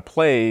called a lot of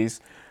plays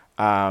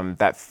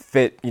that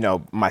fit,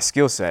 my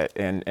skill set,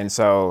 and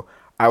so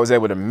I was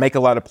able to make a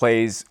lot of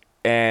plays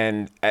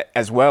and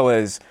as well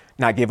as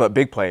not give up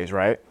big plays,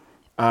 right?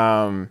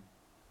 But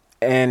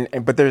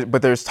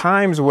there's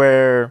times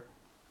where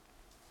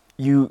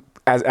you,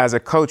 as a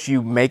coach,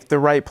 you make the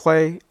right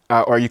play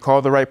or you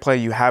call the right play,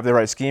 you have the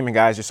right scheme, and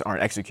guys just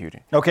aren't executing.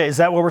 Okay, is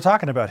that what we're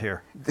talking about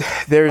here?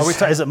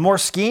 Is it more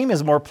scheme?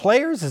 Is it more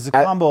players? Is it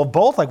a combo of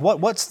both? Like,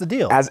 what's the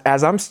deal?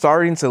 As I'm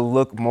starting to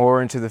look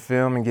more into the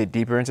film and get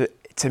deeper into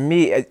it, to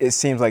me, it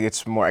seems like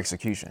it's more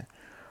execution.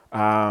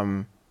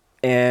 And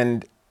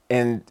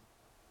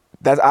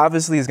that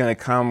obviously is going to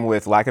come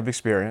with lack of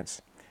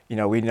experience.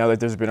 We know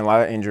that there's been a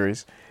lot of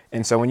injuries.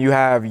 And so when you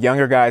have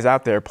younger guys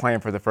out there playing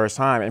for the first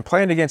time and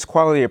playing against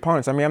quality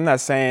opponents, I'm not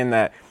saying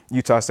that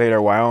Utah State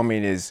or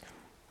Wyoming is,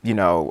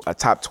 a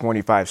top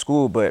 25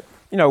 school, but,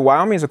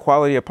 Wyoming is a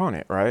quality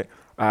opponent, right?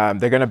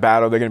 They're going to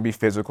battle. They're going to be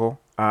physical.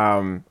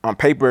 On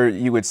paper,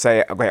 you would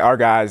say, okay, our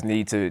guys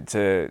need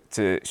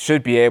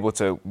should be able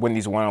to win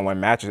these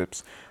one-on-one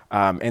matchups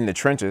in the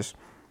trenches.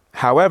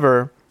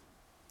 However,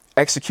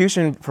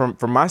 execution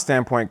from my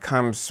standpoint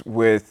has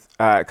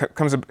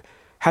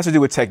to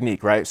do with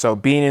technique, right? So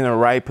being in the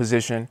right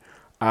position,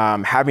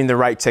 having the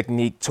right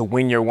technique to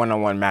win your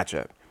one-on-one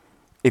matchup.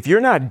 If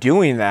you're not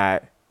doing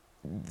that,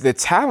 the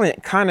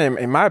talent kind of,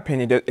 in my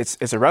opinion,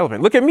 it's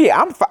irrelevant. Look at me.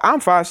 I'm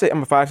 5'6",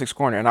 I'm a 5'6"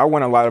 corner, and I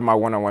win a lot of my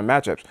one-on-one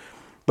matchups.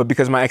 But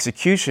because my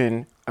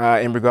execution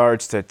in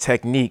regards to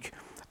technique,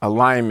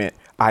 alignment,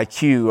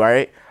 IQ,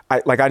 right?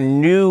 I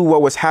knew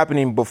what was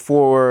happening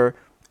before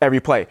every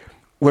play.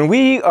 When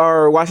we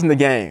are watching the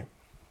game,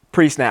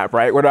 pre-snap,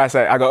 right? What do I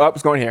say? I go,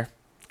 it's going here.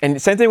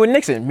 And same thing with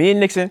Nixon. Me and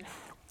Nixon,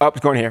 it's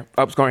going here,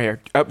 going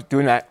here,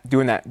 doing that,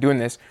 doing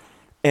this.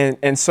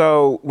 And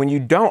so when you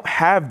don't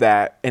have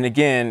that, and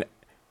again,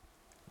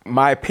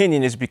 my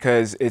opinion is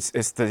because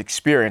it's the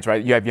experience,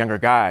 right? You have younger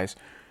guys.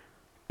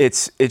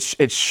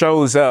 It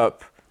shows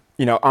up,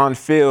 on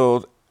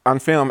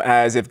film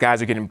as if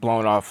guys are getting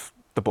blown off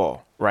the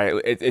ball, right?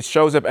 It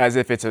shows up as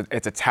if it's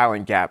a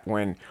talent gap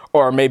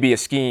or maybe a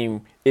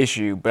scheme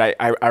issue, but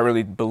I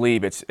really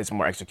believe it's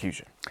more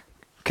execution.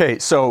 Okay,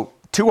 so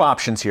 2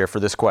 options here for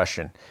this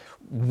question.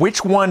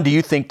 Which one do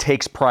you think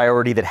takes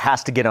priority that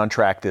has to get on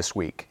track this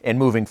week and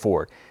moving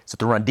forward? Is it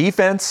the run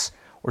defense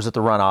or is it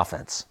the run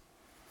offense?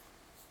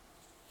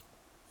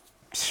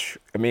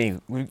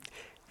 BYU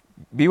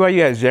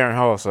has Jaren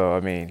Hall,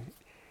 so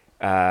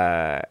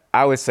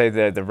I would say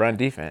the run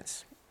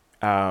defense.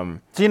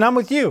 See, and I'm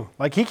with you.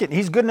 Like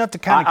he's good enough to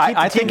kind of keep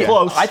the team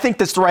close. I think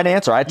that's the right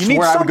answer. You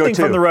need something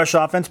from the rush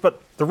offense, but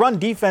the run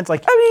defense, do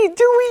we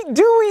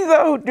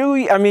though?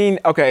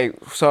 Okay,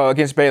 so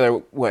against Baylor,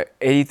 what,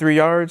 83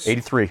 yards?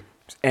 83.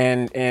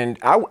 And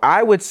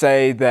I would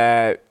say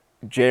that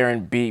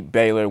Jaren beat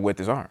Baylor with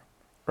his arm,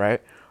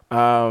 right?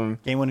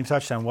 Game-winning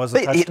touchdown was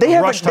a touchdown. They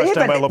touchdown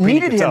by haven't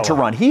needed him to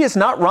run. He has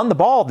not run the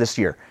ball this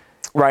year.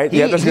 Right. He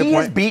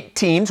has beat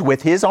teams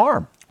with his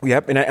arm.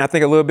 Yep, and I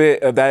think a lot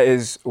of that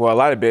is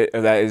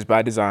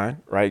by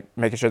design, right?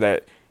 Making sure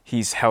that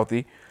he's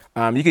healthy.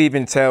 You can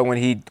even tell when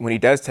he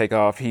does take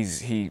off,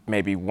 he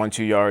maybe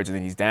 1-2 yards and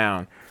then he's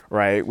down,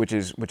 right? Which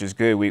is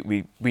good.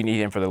 We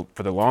need him for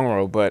the long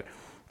road, but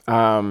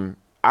I'm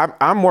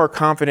more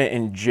confident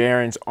in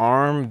Jaren's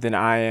arm than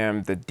I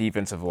am the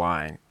defensive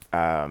line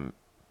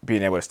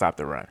being able to stop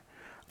the run.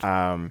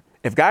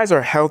 If guys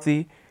are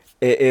healthy,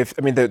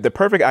 the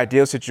perfect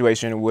ideal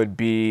situation would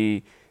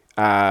be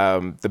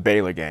the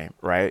Baylor game,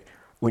 right?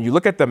 When you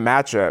look at the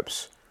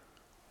matchups,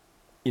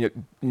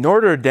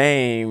 Notre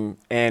Dame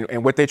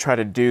and what they try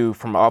to do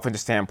from an offensive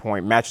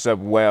standpoint matches up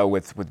well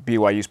with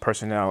BYU's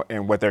personnel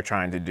and what they're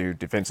trying to do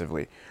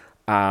defensively.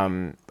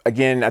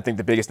 Again, I think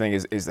the biggest thing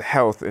is the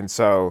health. And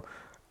so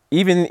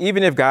even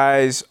if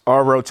guys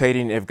are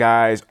rotating, if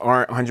guys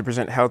aren't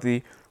 100%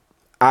 healthy,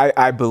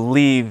 I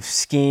believe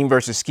scheme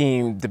versus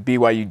scheme, the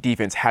BYU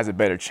defense has a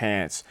better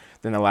chance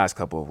than the last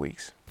couple of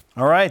weeks.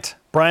 All right.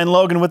 Brian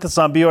Logan with us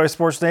on BYU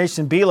Sports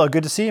Nation. Bilo,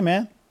 good to see you,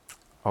 man.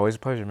 Always a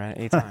pleasure, man.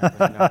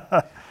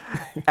 Anytime.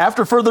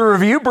 After further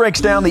review,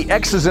 breaks down the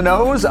X's and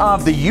O's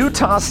of the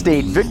Utah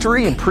State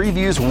victory and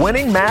previews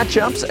winning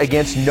matchups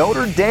against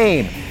Notre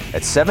Dame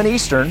at 7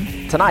 Eastern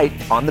tonight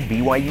on the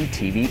BYU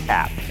TV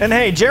app. And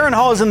hey, Jaren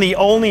Hall isn't the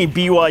only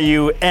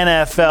BYU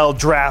NFL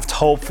draft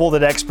hopeful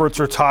that experts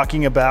are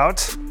talking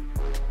about.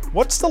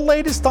 What's the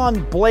latest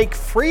on Blake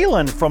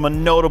Freeland from a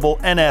notable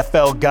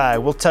NFL guy?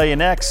 We'll tell you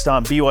next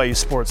on BYU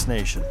Sports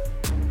Nation.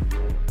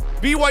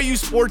 BYU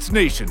Sports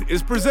Nation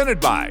is presented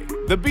by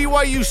The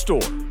BYU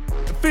Store,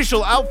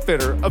 official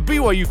outfitter of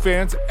BYU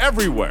fans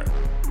everywhere.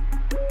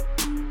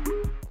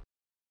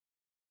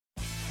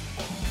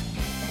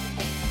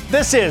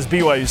 This is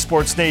BYU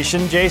Sports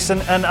Nation,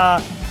 Jason, and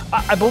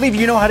I believe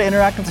you know how to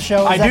interact with the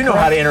show. I do know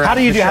how to interact How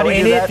do you do that?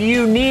 And if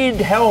you need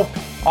help,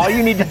 all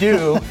you need to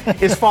do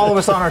is follow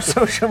us on our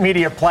social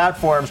media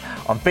platforms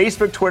on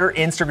Facebook, Twitter,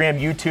 Instagram,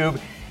 YouTube,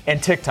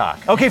 and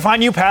TikTok. Okay,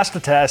 fine. You passed the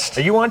test.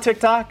 Are you on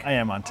TikTok? I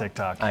am on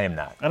TikTok. I am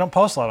not. I don't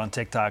post a lot on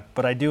TikTok,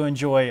 but I do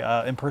enjoy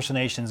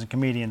impersonations and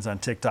comedians on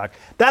TikTok.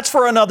 That's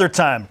for another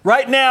time.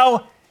 Right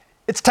now,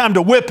 it's time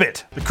to whip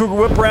it. The Cougar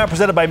Whip Around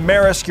presented by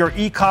Maersk, your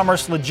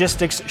e-commerce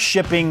logistics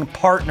shipping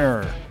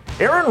partner.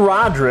 Aaron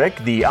Roderick,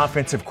 the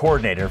offensive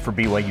coordinator for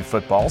BYU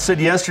football,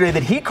 said yesterday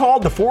that he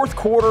called the fourth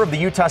quarter of the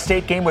Utah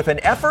State game with an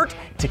effort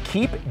to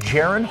keep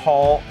Jaren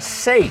Hall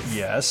safe.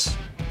 Yes.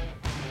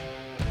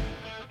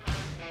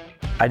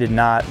 I did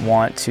not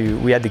want to.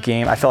 We had the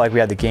game. I felt like we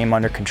had the game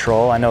under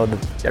control. I know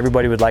that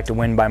everybody would like to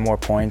win by more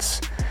points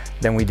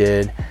than we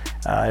did.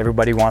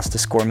 Everybody wants to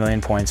score a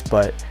million points,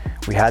 but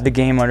we had the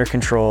game under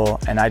control,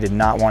 and I did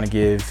not want to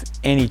give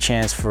any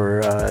chance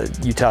for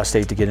Utah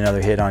State to get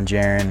another hit on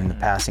Jaren in the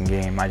passing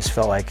game. I just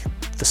felt like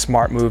the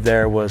smart move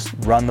there was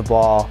run the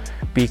ball,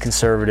 be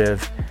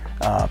conservative,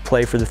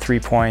 play for the 3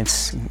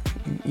 points,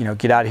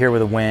 get out here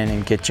with a win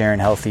and get Jaren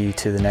healthy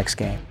to the next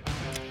game.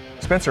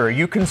 Spencer, are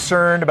you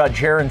concerned about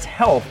Jaren's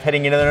health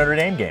heading into the Notre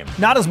Dame game?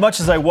 Not as much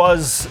as I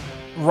was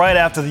right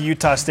after the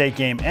Utah State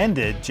game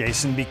ended,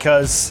 Jason,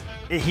 because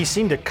he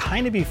seemed to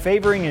kind of be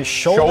favoring his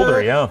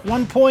shoulder at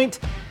one point,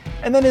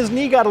 and then his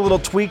knee got a little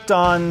tweaked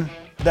on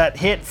that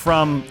hit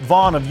from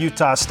Vaughn of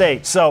Utah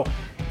State. So,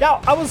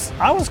 yeah,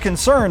 I was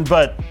concerned,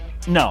 but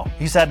no,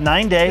 he's had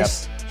 9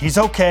 days. Yep. He's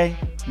okay.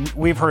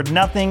 We've heard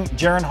nothing.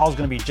 Jaren Hall's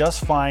going to be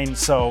just fine.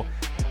 So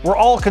we're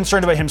all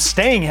concerned about him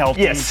staying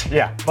healthy. Yes,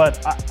 yeah.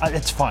 But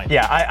it's fine.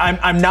 Yeah,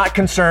 I'm not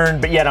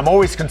concerned, but yet I'm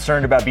always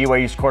concerned about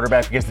BYU's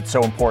quarterback because it's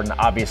so important,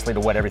 obviously, to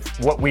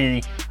what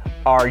we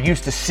are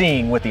used to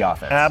seeing with the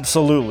offense.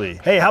 Absolutely.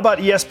 Hey, how about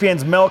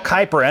ESPN's Mel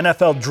Kiper,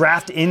 NFL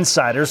Draft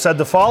Insider, said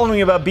the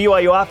following about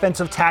BYU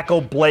offensive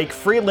tackle Blake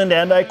Freeland,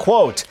 and I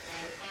quote,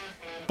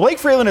 Blake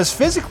Freeland is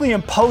physically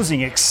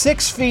imposing at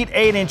 6 feet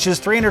 8 inches,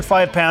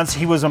 305 pounds.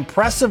 He was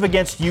impressive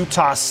against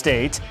Utah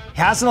State.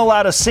 He hasn't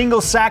allowed a single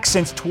sack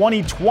since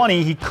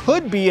 2020. He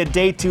could be a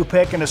day 2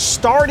 pick and a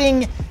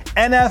starting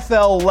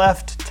NFL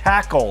left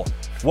tackle.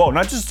 Whoa,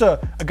 not just a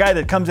guy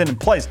that comes in and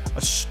plays,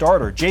 a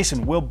starter.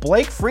 Jason, will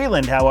Blake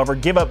Freeland, however,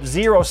 give up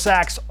 0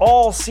 sacks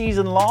all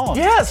season long?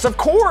 Yes, of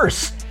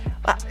course.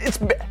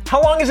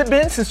 How long has it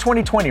been? Since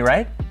 2020,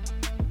 right?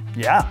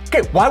 Yeah.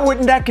 Okay, why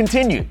wouldn't that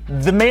continue?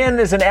 The man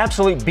is an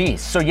absolute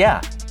beast, so yeah.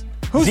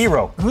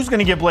 0. Who's going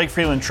to give Blake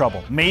Freeland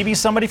trouble? Maybe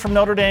somebody from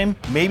Notre Dame,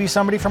 maybe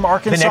somebody from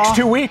Arkansas. The next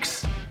 2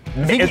 weeks.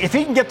 If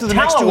he can get to the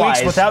next 2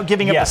 weeks without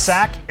giving up a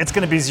sack, it's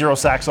going to be 0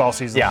 sacks all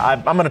season. Yeah,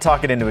 I'm going to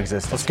talk it into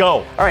existence. Let's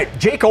go. All right,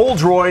 Jake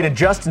Oldroyd and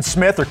Justin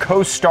Smith are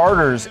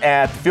co-starters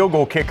at the field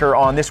goal kicker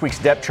on this week's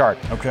depth chart.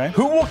 Okay.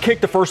 Who will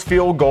kick the first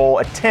field goal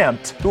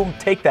attempt? Who will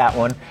take that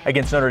one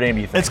against Notre Dame,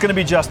 do you think? It's going to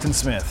be Justin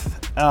Smith.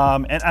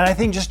 And I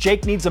think just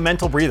Jake needs a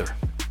mental breather.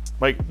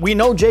 Like, we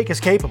know Jake is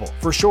capable,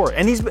 for sure.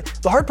 And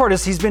the hard part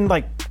is he's been,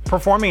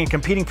 performing and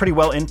competing pretty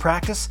well in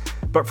practice.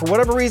 But for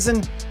whatever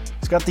reason,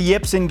 he's got the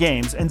yips in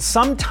games. And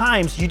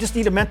sometimes you just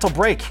need a mental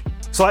break.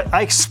 So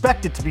I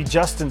expect it to be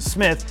Justin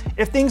Smith.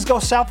 If things go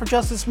south for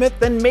Justin Smith,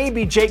 then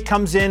maybe Jake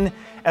comes in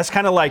as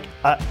kind of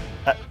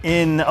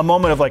in a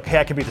moment of hey,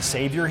 I can be the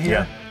savior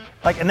here.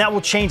 Yeah. And that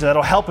will change.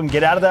 That'll help him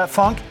get out of that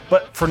funk.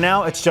 But for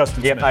now, it's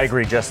Justin Smith. Yep, I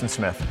agree, Justin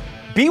Smith.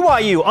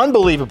 BYU,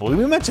 unbelievable.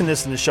 We mentioned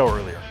this in the show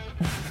earlier.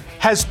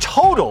 Has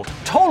totaled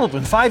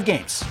in 5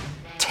 games,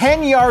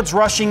 10 yards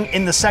rushing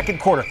in the second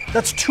quarter.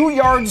 That's 2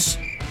 yards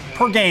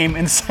per game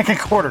in the second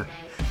quarter.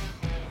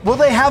 Will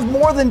they have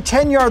more than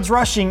 10 yards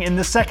rushing in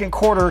the second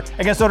quarter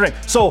against Notre Dame?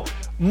 So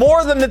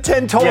more than the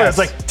 10 total. Yes.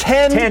 It's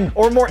 10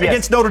 or more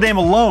against Notre Dame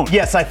alone.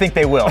 Yes, I think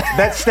they will.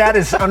 That stat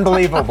is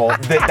unbelievable.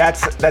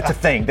 That's a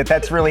thing.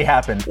 That's really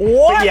happened.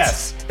 What? But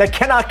yes, that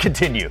cannot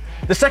continue.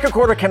 The second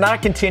quarter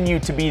cannot continue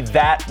to be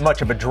that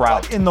much of a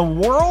drought. What in the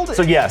world?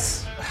 So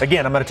yes.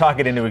 Again, I'm going to talk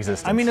it into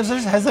existence. I mean,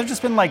 has there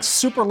just been like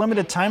super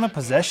limited time of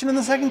possession in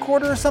the second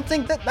quarter or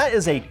something? That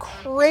is a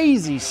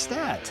crazy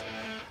stat.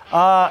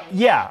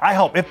 Yeah, I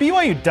hope. If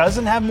BYU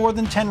doesn't have more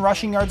than 10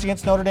 rushing yards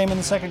against Notre Dame in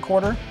the second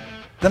quarter,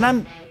 then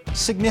I'm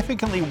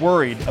significantly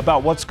worried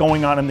about what's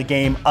going on in the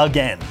game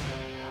again.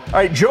 All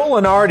right, Joe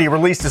Lunardi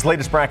released his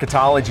latest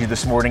bracketology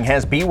this morning,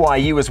 has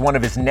BYU as one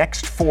of his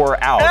next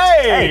 4 outs.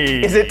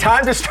 Hey! Is it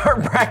time to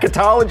start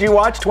Bracketology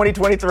Watch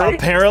 2023?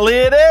 Apparently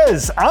it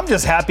is. I'm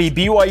just happy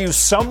BYU's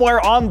somewhere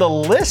on the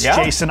list, Yeah.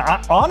 Jason.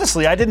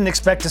 Honestly, I didn't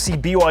expect to see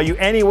BYU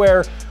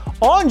anywhere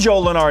on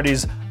Joe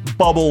Lunardi's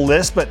bubble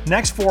list, but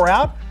next 4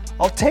 out,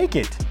 I'll take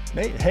it.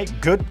 Hey,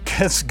 good.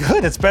 It's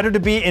good. It's better to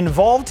be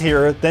involved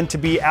here than to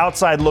be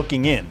outside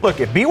looking in.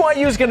 Look, if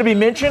BYU is going to be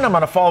mentioned, I'm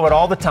going to follow it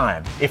all the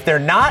time. If they're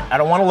not, I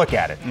don't want to look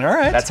at it. All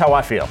right. That's how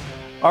I feel.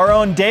 Our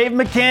own Dave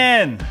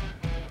McCann,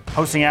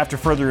 hosting After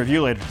Further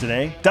Review later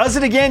today, does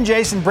it again,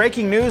 Jason.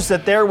 Breaking news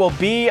that there will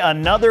be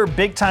another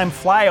big-time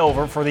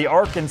flyover for the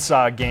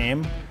Arkansas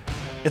game.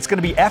 It's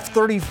going to be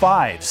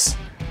F-35s.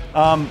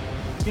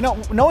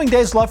 Knowing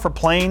Dave's love for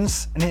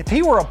planes, and if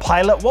he were a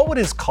pilot, what would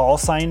his call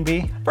sign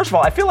be? First of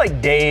all, I feel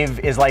like Dave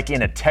is like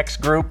in a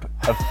text group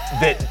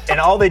and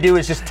all they do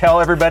is just tell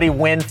everybody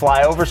when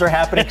flyovers are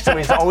happening, so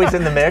he's always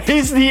in the mix.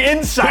 He's the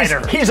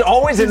insider. He's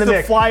always in the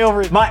mix.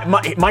 Flyover.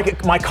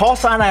 My call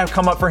sign I have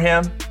come up for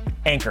him,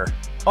 anchor.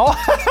 Oh.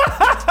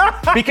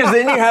 Because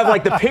then you have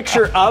like the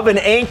picture of an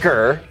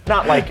anchor,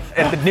 not like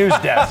at the news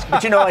desk,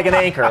 but like an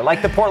anchor,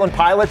 like the Portland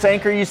Pilots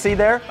anchor you see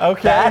there.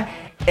 Okay. That,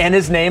 and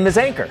his name is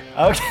Anchor.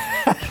 Okay.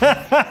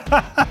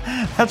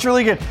 That's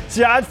really good.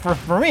 See,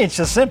 for me, it's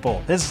just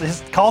simple.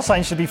 His call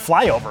sign should be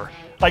flyover,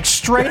 like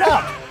straight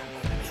up.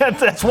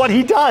 That's what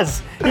he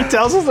does. He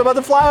tells us about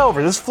the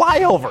flyover. This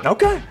flyover.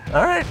 Okay.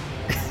 All right.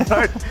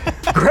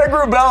 Greg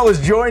Wrubell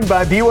is joined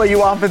by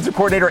BYU offensive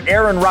coordinator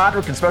Aaron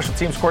Roderick and special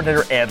teams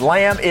coordinator Ed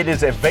Lamb. It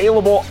is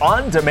available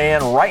on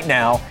demand right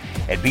now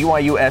at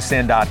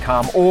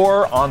BYUSN.com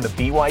or on the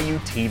BYU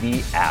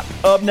TV app.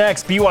 Up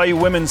next, BYU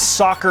women's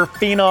soccer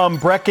phenom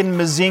Brecken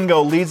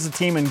Mozingo leads the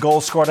team in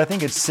goals scored. I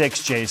think it's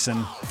 6,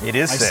 Jason. It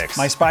is 6.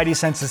 My spidey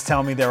senses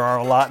tell me there are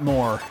a lot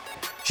more.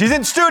 She's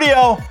in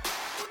studio.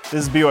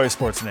 This is BYU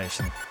Sports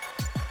Nation.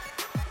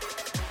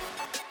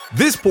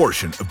 This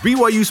portion of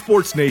BYU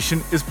Sports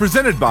Nation is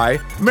presented by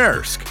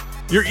Maersk,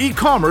 your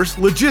e-commerce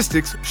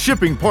logistics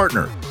shipping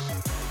partner.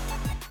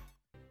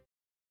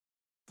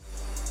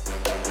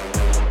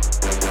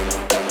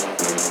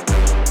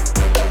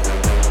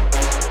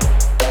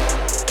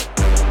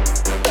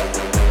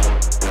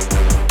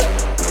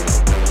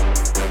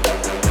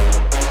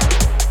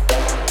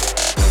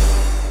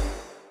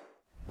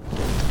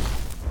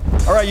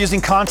 All right,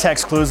 using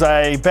context clues,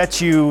 I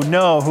bet you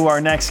know who our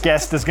next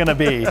guest is going to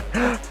be.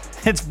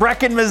 It's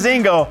Brecken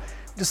Mozingo.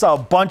 Just saw a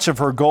bunch of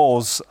her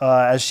goals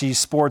as she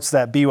sports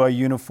that BYU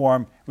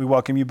uniform. We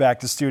welcome you back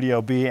to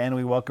Studio B, and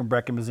we welcome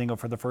Brecken Mozingo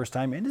for the first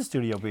time into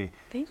Studio B.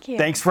 Thank you.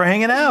 Thanks for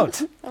hanging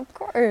out. Of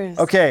course.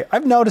 Okay,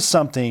 I've noticed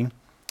something.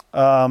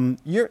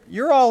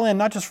 You're all in,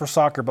 not just for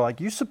soccer, but like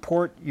you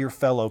support your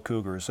fellow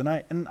Cougars, and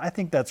I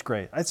think that's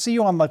great. I see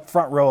you on the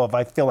front row of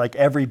I feel like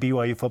every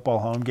BYU football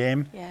home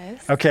game.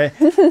 Yes. Okay.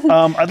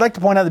 I'd like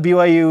to point out that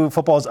BYU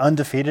football is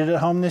undefeated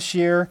at home this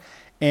year.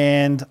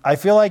 And I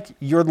feel like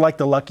you're like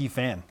the lucky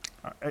fan.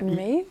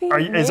 Maybe. Are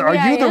you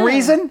the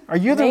reason? Are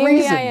you the reason?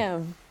 Maybe I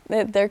am.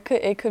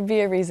 It could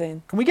be a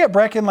reason. Can we get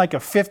Brecken like a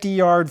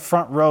 50-yard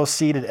front row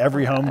seat at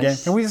every home game?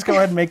 Can we just go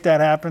ahead and make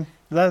that happen?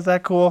 Is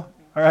that cool?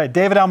 All right,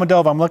 David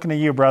Almodovar, I'm looking at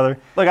you, brother.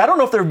 Look, I don't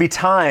know if there would be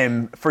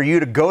time for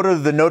you to go to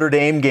the Notre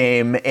Dame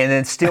game and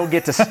then still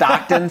get to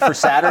Stockton for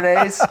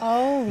Saturdays.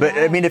 Oh, But,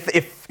 yeah. I mean,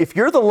 if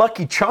you're the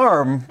lucky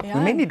charm, we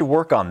may need to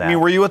work on that. I mean,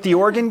 were you at the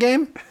Oregon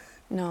game?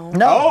 No.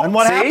 No. And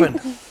what see?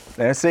 happened?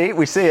 There, see?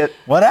 We see it.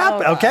 What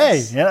happened? Oh,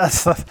 Okay.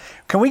 gosh. Yeah.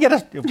 Can we get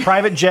a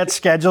private jet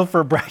scheduled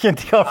for Brecken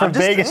to go from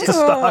Vegas to Ooh,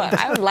 Stockton?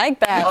 I would like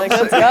that. Like,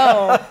 let's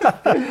go.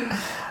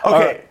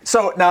 Okay,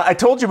 so now I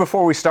told you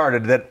before we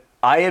started that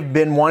I have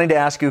been wanting to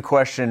ask you a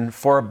question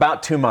for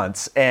about 2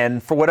 months,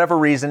 and for whatever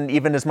reason,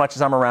 even as much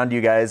as I'm around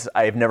you guys,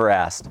 I have never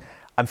asked.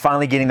 I'm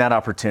finally getting that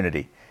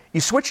opportunity.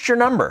 You switched your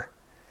number.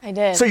 I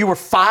did. So you were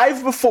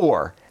 5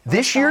 before.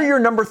 This year you're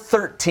number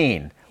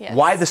 13. Yes.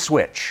 Why the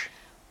switch?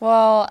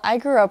 Well, I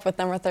grew up with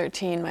number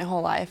 13 my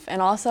whole life.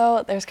 And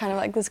also, there's kind of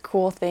like this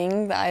cool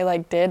thing that I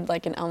did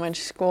in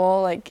elementary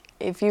school. Like,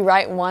 if you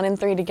write 1 and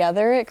 3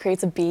 together, it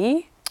creates a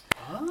B.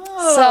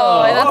 Oh.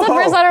 So that's the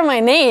first letter of my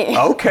name.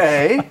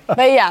 Okay.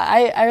 But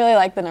yeah, I really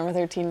like the number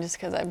 13 just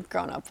because I've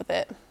grown up with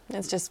it.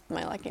 It's just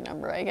my lucky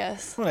number, I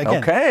guess. Well,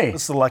 again, Okay.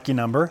 It's the lucky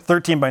number.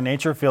 13 by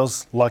nature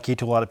feels lucky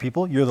to a lot of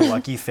people. You're the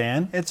lucky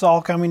fan. It's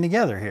all coming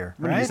together here,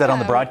 Use right? that on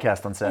the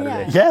broadcast on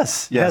Saturday. Yeah.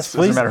 Yes, Yes,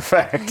 please. as a matter of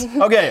fact.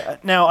 Okay,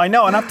 now I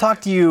know, and I've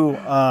talked to you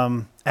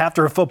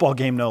after a football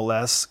game, no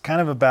less, kind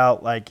of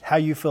about how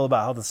you feel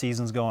about how the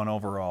season's going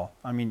overall.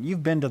 I mean,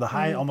 you've been to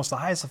the almost the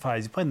highest of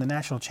highs. You played in the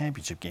national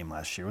championship game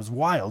last year. It was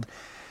wild.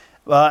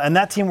 And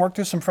that team worked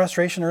through some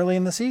frustration early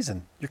in the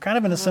season. You're kind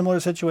of in a similar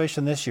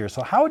situation this year.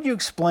 So how would you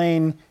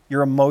explain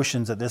your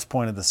emotions at this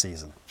point of the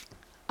season?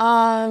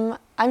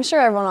 I'm sure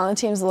everyone on the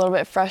team is a little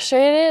bit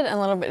frustrated and a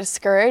little bit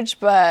discouraged,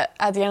 but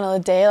at the end of the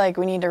day, like,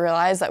 we need to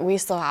realize that we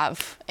still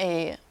have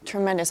a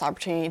tremendous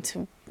opportunity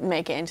to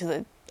make it into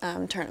the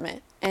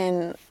tournament.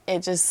 And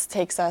it just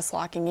takes us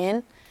locking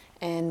in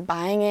and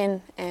buying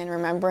in and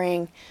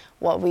remembering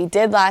what we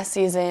did last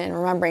season and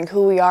remembering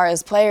who we are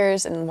as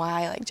players and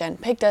why, like, Jen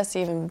picked us to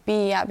even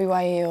be at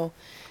BYU.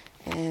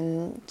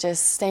 And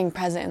just staying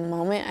present in the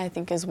moment, I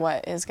think, is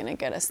what is going to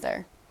get us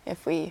there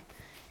if we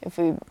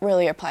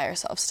really apply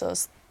ourselves to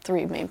those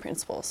three main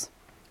principles.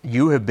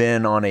 You have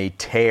been on a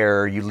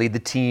tear. You lead the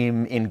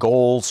team in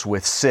goals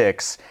with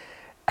 6.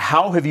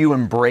 How have you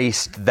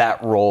embraced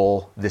that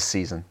role this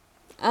season?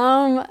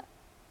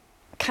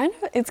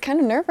 It's kind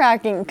of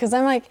nerve-wracking because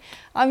I'm like,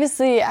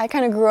 obviously I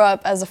kind of grew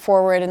up as a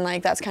forward and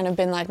like that's kind of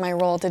been like my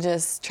role to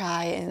just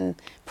try and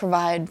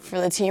provide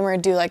for the team or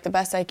do like the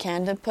best I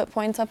can to put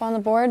points up on the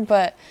board.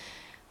 But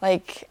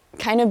like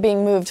kind of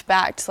being moved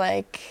back to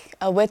like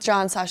a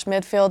withdrawn /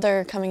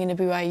 midfielder coming into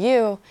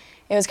BYU,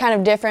 it was kind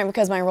of different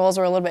because my roles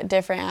were a little bit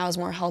different. I was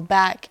more held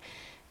back.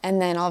 And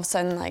then all of a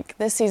sudden, like,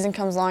 this season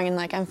comes along and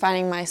like I'm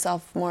finding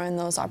myself more in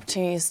those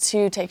opportunities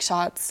to take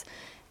shots.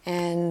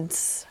 And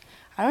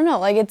I don't know,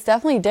 like, it's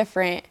definitely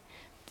different,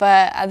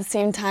 but at the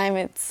same time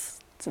it's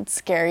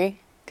scary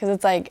because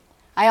it's like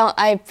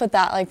I put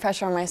that like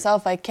pressure on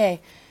myself, like,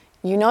 okay,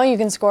 you know you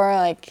can score,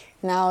 like,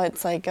 now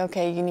it's like,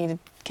 okay, you need to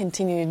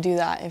continue to do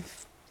that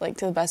if, like,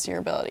 to the best of your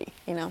ability,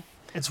 you know.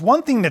 It's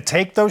one thing to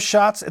take those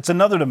shots, it's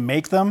another to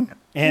make them.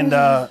 And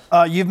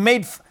you've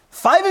made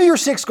 5 of your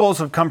 6 goals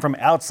have come from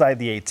outside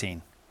the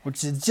 18,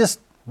 which is just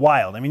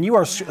wild. I mean,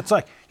 it's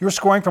like you're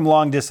scoring from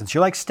long distance.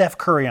 You're like Steph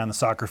Curry on the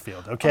soccer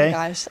field, okay? Oh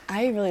gosh,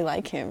 I really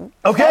like him.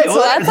 Okay.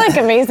 That's like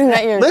amazing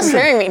that you're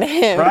comparing me to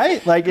him.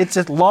 Right? Like, it's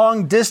a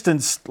long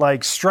distance,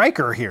 like,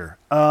 striker here.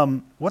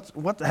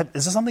 Is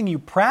this something you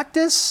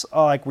practice?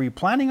 Like, were you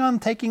planning on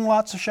taking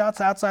lots of shots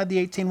outside the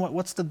 18?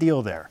 What's the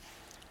deal there?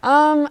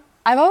 I've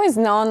always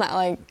known that,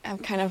 like,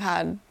 I've kind of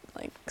had,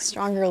 like,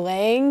 stronger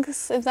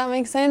legs, if that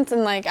makes sense.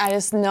 And, like, I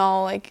just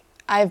know, like,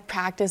 I've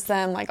practiced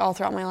them, like, all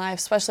throughout my life,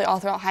 especially all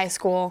throughout high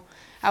school.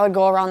 I would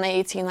go around the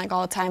 18, like,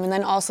 all the time, and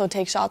then also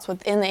take shots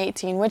within the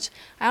 18, which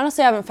I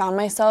honestly haven't found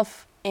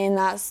myself in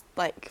that,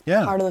 like,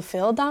 part of the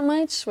field that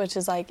much, which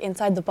is, like,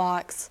 inside the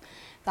box,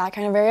 that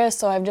kind of area.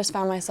 So I've just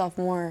found myself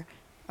more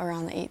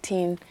around the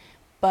 18.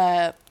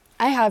 But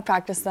I have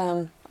practiced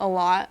them a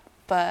lot,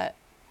 but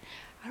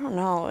I don't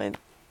know.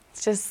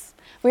 It's just,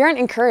 we aren't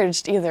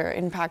encouraged either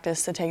in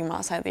practice to take them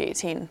outside the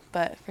 18,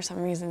 but for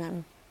some reason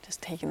I'm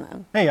just taking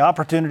them. Hey,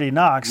 opportunity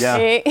knocks. Yeah.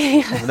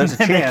 There's a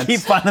chance. They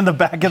keep finding the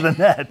back of the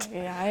net.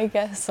 Yeah, I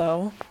guess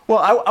so. Well,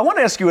 I want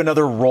to ask you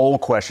another role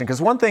question,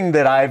 because one thing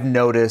that I've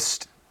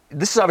noticed,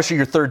 this is obviously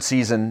your 3rd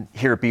season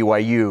here at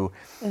BYU,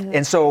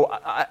 and so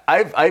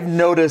I've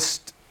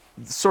noticed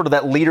sort of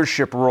that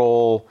leadership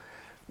role,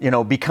 you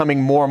know,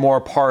 becoming more and more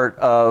a part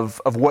of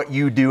what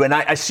you do. And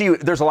I see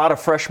there's a lot of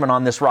freshmen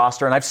on this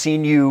roster, and I've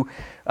seen you,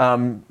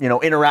 you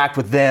know, interact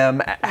with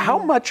them. How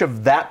much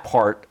of that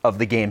part of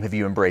the game have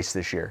you embraced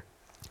this year?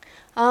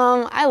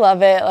 I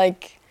love it.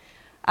 Like,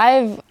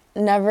 I've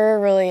never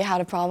really had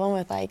a problem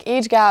with, like,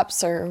 age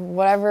gaps or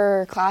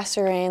whatever class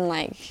you're in.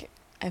 Like,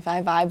 if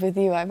I vibe with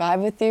you, I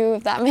vibe with you,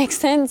 if that makes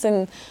sense.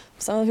 And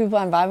some of the people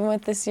I'm vibing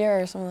with this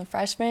year are some of the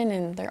freshmen,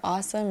 and they're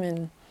awesome.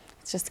 And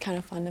it's just kind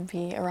of fun to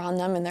be around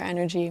them and their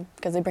energy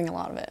because they bring a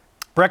lot of it.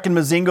 Brecken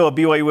Mozingo of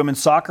BYU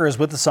Women's Soccer is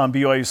with us on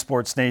BYU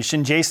Sports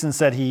Nation. Jason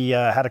said he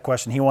had a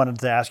question he wanted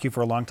to ask you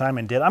for a long time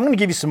and did. I'm going to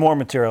give you some more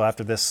material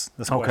after this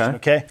question,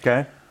 okay?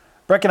 Okay.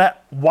 Brecken,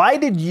 why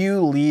did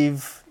you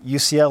leave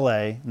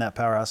UCLA, that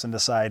powerhouse, and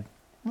decide,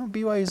 well,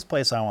 BYU is the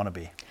place I want to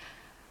be?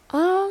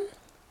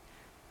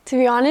 To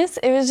be honest,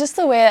 it was just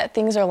the way that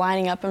things are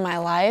lining up in my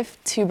life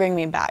to bring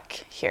me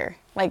back here.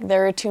 Like,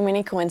 there were too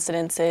many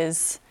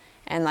coincidences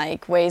and,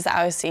 like, ways that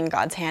I was seeing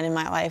God's hand in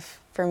my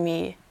life for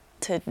me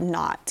to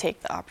not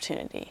take the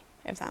opportunity,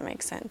 if that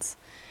makes sense.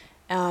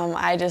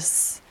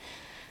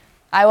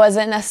 I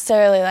wasn't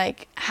necessarily,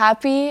 like,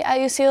 happy at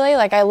UCLA.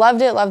 Like, I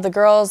loved it, loved the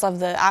girls, loved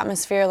the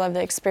atmosphere, loved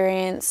the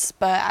experience.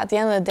 But at the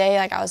end of the day,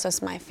 like, I was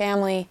just my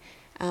family.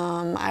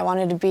 I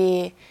wanted to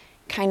be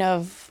kind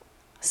of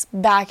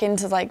back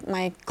into, like,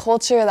 my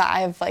culture that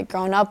I've, like,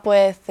 grown up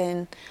with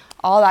and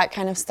all that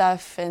kind of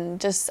stuff. And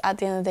just at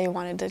the end of the day,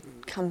 wanted to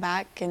come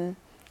back, and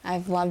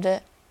I've loved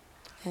it.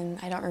 And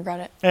I don't regret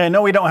it. And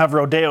no, we don't have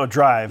Rodeo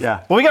Drive.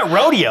 Yeah. But we got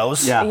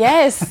rodeos. Yeah.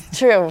 Yes,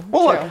 true.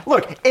 Well, true.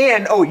 look,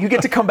 and you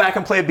get to come back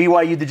and play at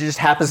BYU that just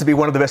happens to be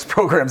one of the best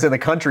programs in the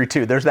country,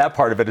 too. There's that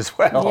part of it as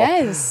well.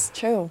 Yes,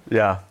 true.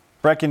 Yeah.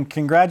 Brecken,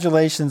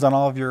 congratulations on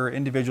all of your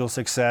individual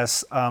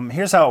success.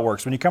 Here's how it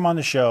works. When you come on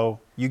the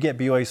show, you get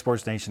BYU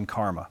Sports Nation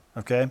karma,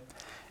 okay?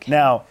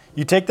 Now,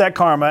 you take that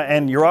karma,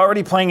 and you're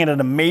already playing at an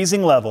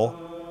amazing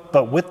level,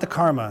 but with the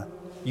karma,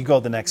 you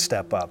go the next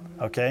step up,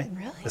 okay?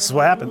 Really? This is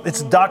what happened.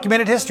 It's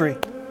documented history.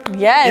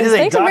 Yes, It is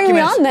thanks for bringing me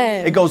on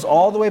then. It goes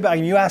all the way back.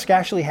 And you ask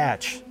Ashley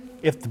Hatch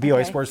if the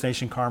BYU Sports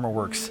Nation karma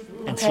works.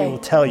 and she will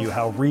tell you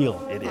how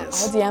real it I'll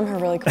is. DM her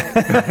really quick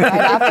right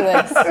after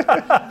this.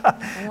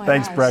 Oh my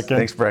Thanks, gosh. Brecken.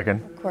 Thanks,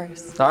 Brecken. Of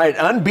course. All right,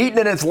 unbeaten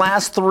in its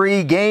last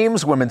 3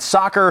 games. Women's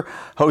soccer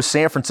hosts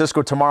San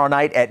Francisco tomorrow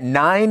night at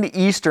 9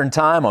 Eastern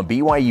Time on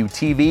BYU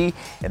TV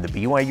and the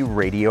BYU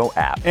Radio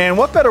app. And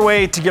what better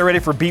way to get ready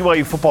for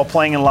BYU football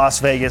playing in Las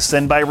Vegas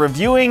than by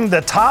reviewing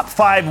the top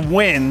 5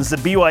 wins that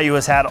BYU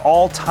has had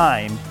all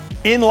time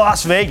in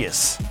Las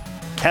Vegas?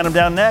 Count them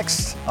down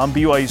next on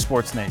BYU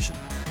Sports Nation.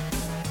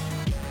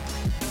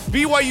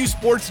 BYU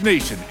Sports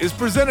Nation is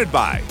presented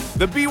by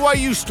The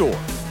BYU Store,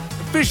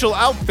 official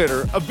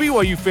outfitter of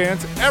BYU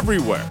fans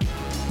everywhere.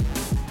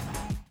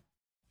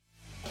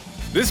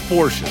 This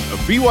portion of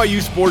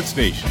BYU Sports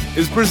Nation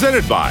is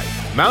presented by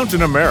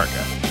Mountain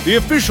America, the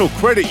official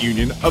credit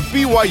union of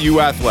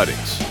BYU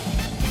Athletics.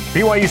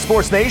 BYU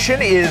Sports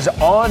Nation is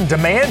on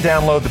demand.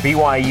 Download the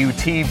BYU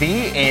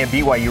TV and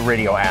BYU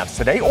Radio apps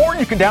today, or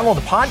you can download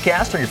the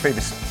podcast on your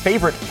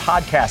favorite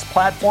podcast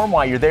platform.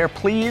 While you're there,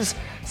 please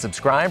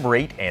subscribe,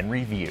 rate, and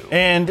review.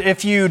 And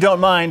if you don't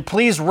mind,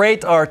 please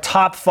rate our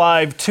Top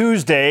 5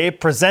 Tuesday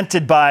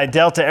presented by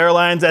Delta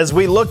Airlines as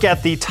we look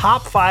at the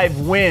top 5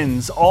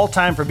 wins all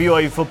time for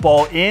BYU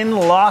football in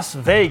Las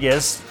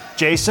Vegas.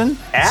 Jason,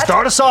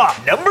 start us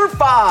off. Number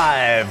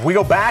 5. We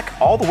go back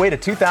all the way to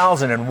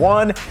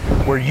 2001,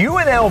 where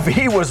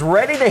UNLV was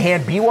ready to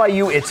hand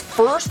BYU its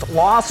first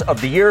loss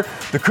of the year.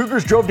 The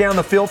Cougars drove down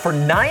the field for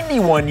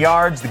 91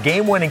 yards, the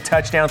game-winning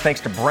touchdown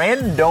thanks to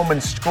Brandon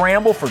Doman's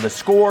scramble for the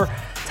score,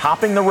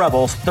 topping the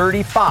Rebels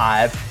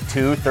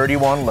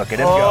 35-31. Look at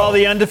him go. Oh,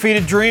 the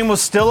undefeated dream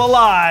was still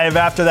alive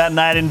after that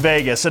night in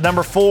Vegas. At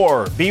number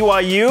 4,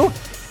 BYU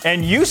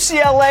and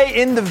UCLA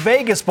in the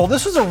Vegas Bowl.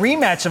 This was a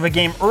rematch of a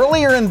game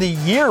earlier in the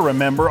year,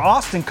 remember?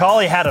 Austin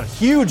Collie had a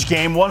huge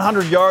game,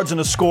 100 yards and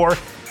a score.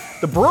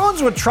 The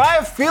Bruins would try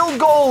a field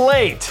goal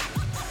late,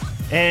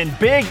 and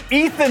big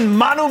Ethan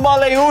Manu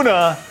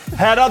Maleuna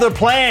had other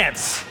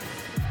plans.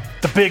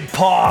 The big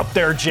paw up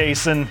there,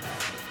 Jason.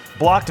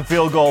 Blocked a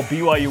field goal.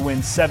 BYU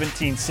wins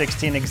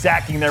 17-16,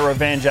 exacting their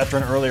revenge after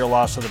an earlier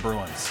loss to the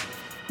Bruins.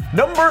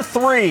 Number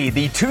 3,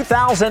 the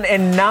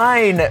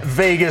 2009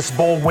 Vegas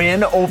Bowl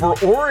win over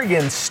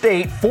Oregon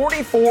State.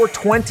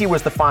 44-20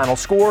 was the final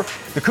score.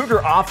 The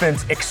Cougar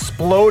offense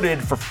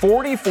exploded for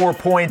 44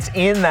 points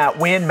in that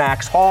win.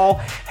 Max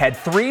Hall had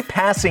 3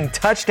 passing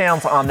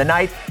touchdowns on the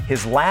night,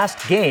 his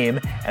last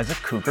game as a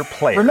Cougar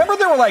player. Remember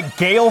there were like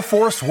gale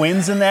force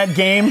winds in that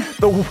game?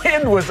 The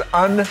wind was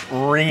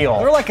unreal.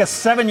 There were like a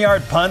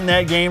 7-yard punt in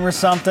that game or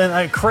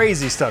something.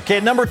 Crazy stuff. Okay,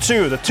 number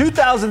 2, the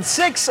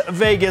 2006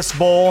 Vegas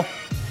Bowl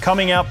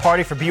coming out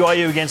party for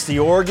BYU against the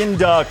Oregon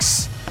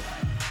Ducks.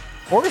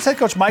 Oregon's head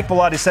coach Mike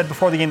Bellotti said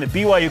before the game that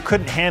BYU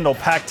couldn't handle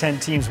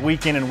Pac-10 teams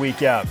week in and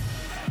week out.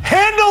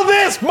 Handle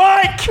this,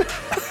 Mike!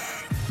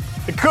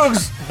 The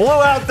Cougs blew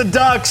out the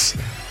Ducks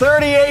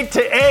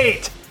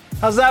 38-8.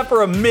 How's that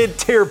for a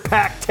mid-tier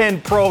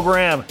Pac-10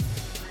 program? I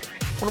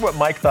wonder what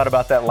Mike thought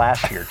about that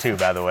last year, too,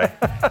 by the way.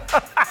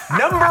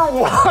 Number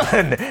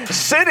 1,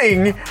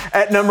 sitting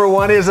at number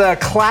 1 is a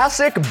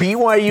classic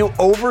BYU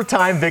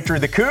overtime victory.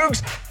 The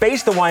Cougs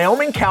faced the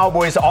Wyoming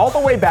Cowboys all the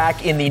way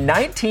back in the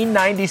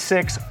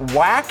 1996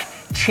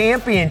 WAC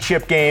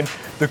championship game.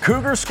 The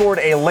Cougars scored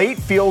a late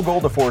field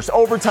goal to force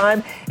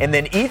overtime, and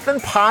then Ethan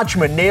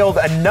Pochman nailed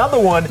another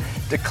one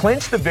to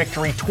clinch the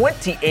victory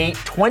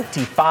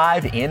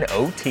 28-25 in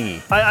OT.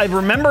 I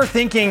remember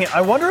thinking, I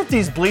wonder if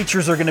these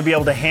bleachers are going to be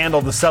able to handle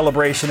the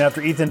celebration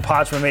after Ethan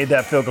Pochman made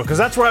that field goal, because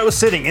that's where I was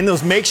sitting, in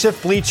those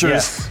makeshift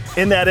bleachers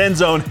in that end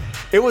zone.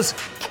 It was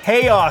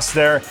chaos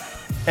there,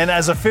 and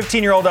as a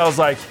 15-year-old, I was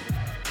like,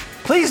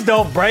 please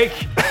don't break.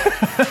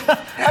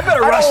 I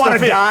better rush the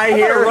field. I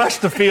better rush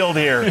the field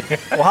here.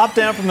 Well, hopped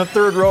down from the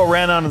 3rd row,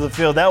 ran onto the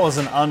field. That was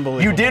an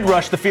unbelievable. You did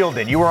rush the field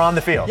then. You were on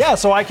the field. Yeah,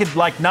 so I could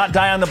not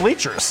die on the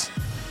bleachers.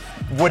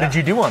 What did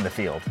you do on the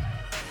field?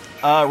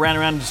 Ran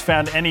around and just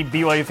found any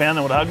BYU fan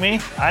that would hug me.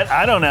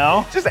 I don't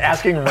know. Just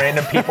asking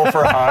random people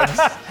for hugs.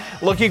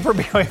 Looking for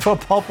BYU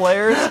football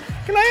players.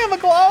 Can I have a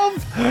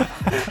glove?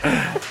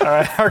 All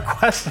right, our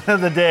question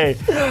of the day.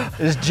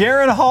 Is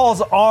Jaren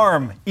Hall's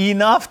arm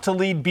enough to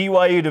lead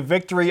BYU to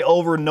victory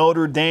over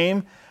Notre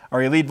Dame?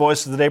 Our elite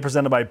voice of the day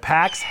presented by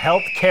PAX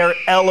Healthcare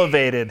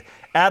Elevated.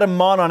 Adam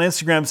Mon on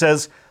Instagram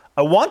says,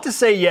 I want to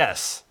say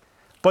yes,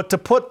 but to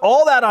put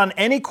all that on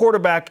any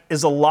quarterback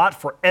is a lot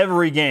for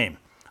every game.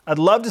 I'd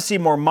love to see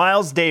more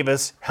Miles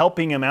Davis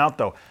helping him out,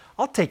 though.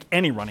 I'll take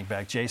any running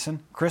back, Jason.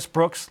 Chris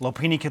Brooks,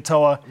 Lopini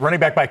Katoa. Running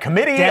back by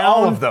committee,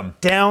 all of them.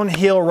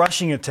 Downhill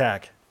rushing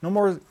attack. No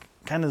more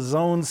kind of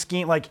zone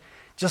scheme.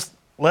 Just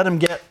let him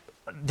get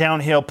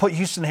downhill. Put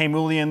Houston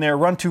Heimuli in there.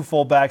 Run 2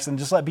 fullbacks and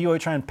just let BYU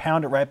try and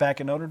pound it right back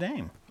at Notre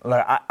Dame.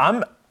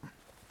 I'm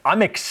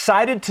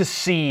excited to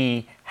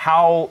see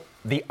how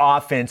the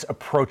offense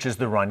approaches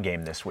the run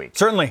game this week.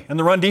 Certainly, and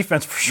the run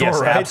defense for sure,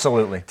 yes, right?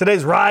 Absolutely.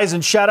 Today's Rise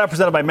and Shout Out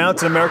presented by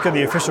Mountain America,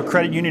 the official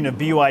credit union of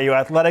BYU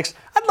Athletics.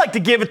 I'd like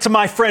to give it to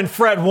my friend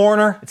Fred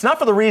Warner. It's not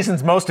for the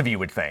reasons most of you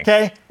would think.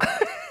 Okay.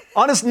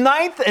 On his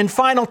 9th and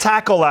final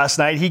tackle last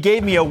night, he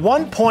gave me a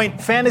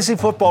 1-point fantasy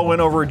football win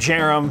over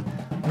Jerem.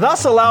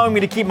 thus allowing me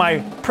to keep my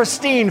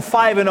pristine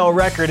 5-0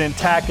 record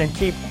intact and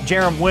keep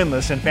Jerem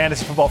winless in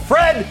fantasy football.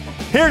 Fred,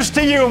 here's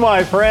to you,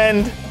 my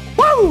friend.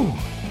 Woo!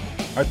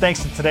 Our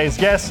thanks to today's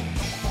guests,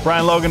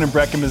 Brian Logan and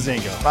Breckin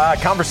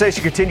Mazingo.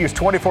 Conversation continues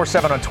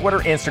 24/7 on Twitter,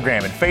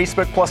 Instagram, and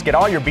Facebook. Plus, get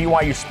all your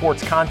BYU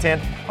sports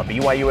content on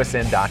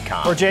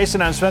BYUSN.com. For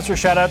Jason, I'm Spencer.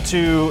 Shout out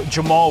to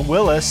Jamal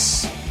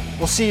Willis.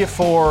 We'll see you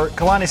for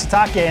Kalani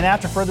Sitake and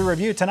after further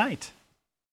review tonight.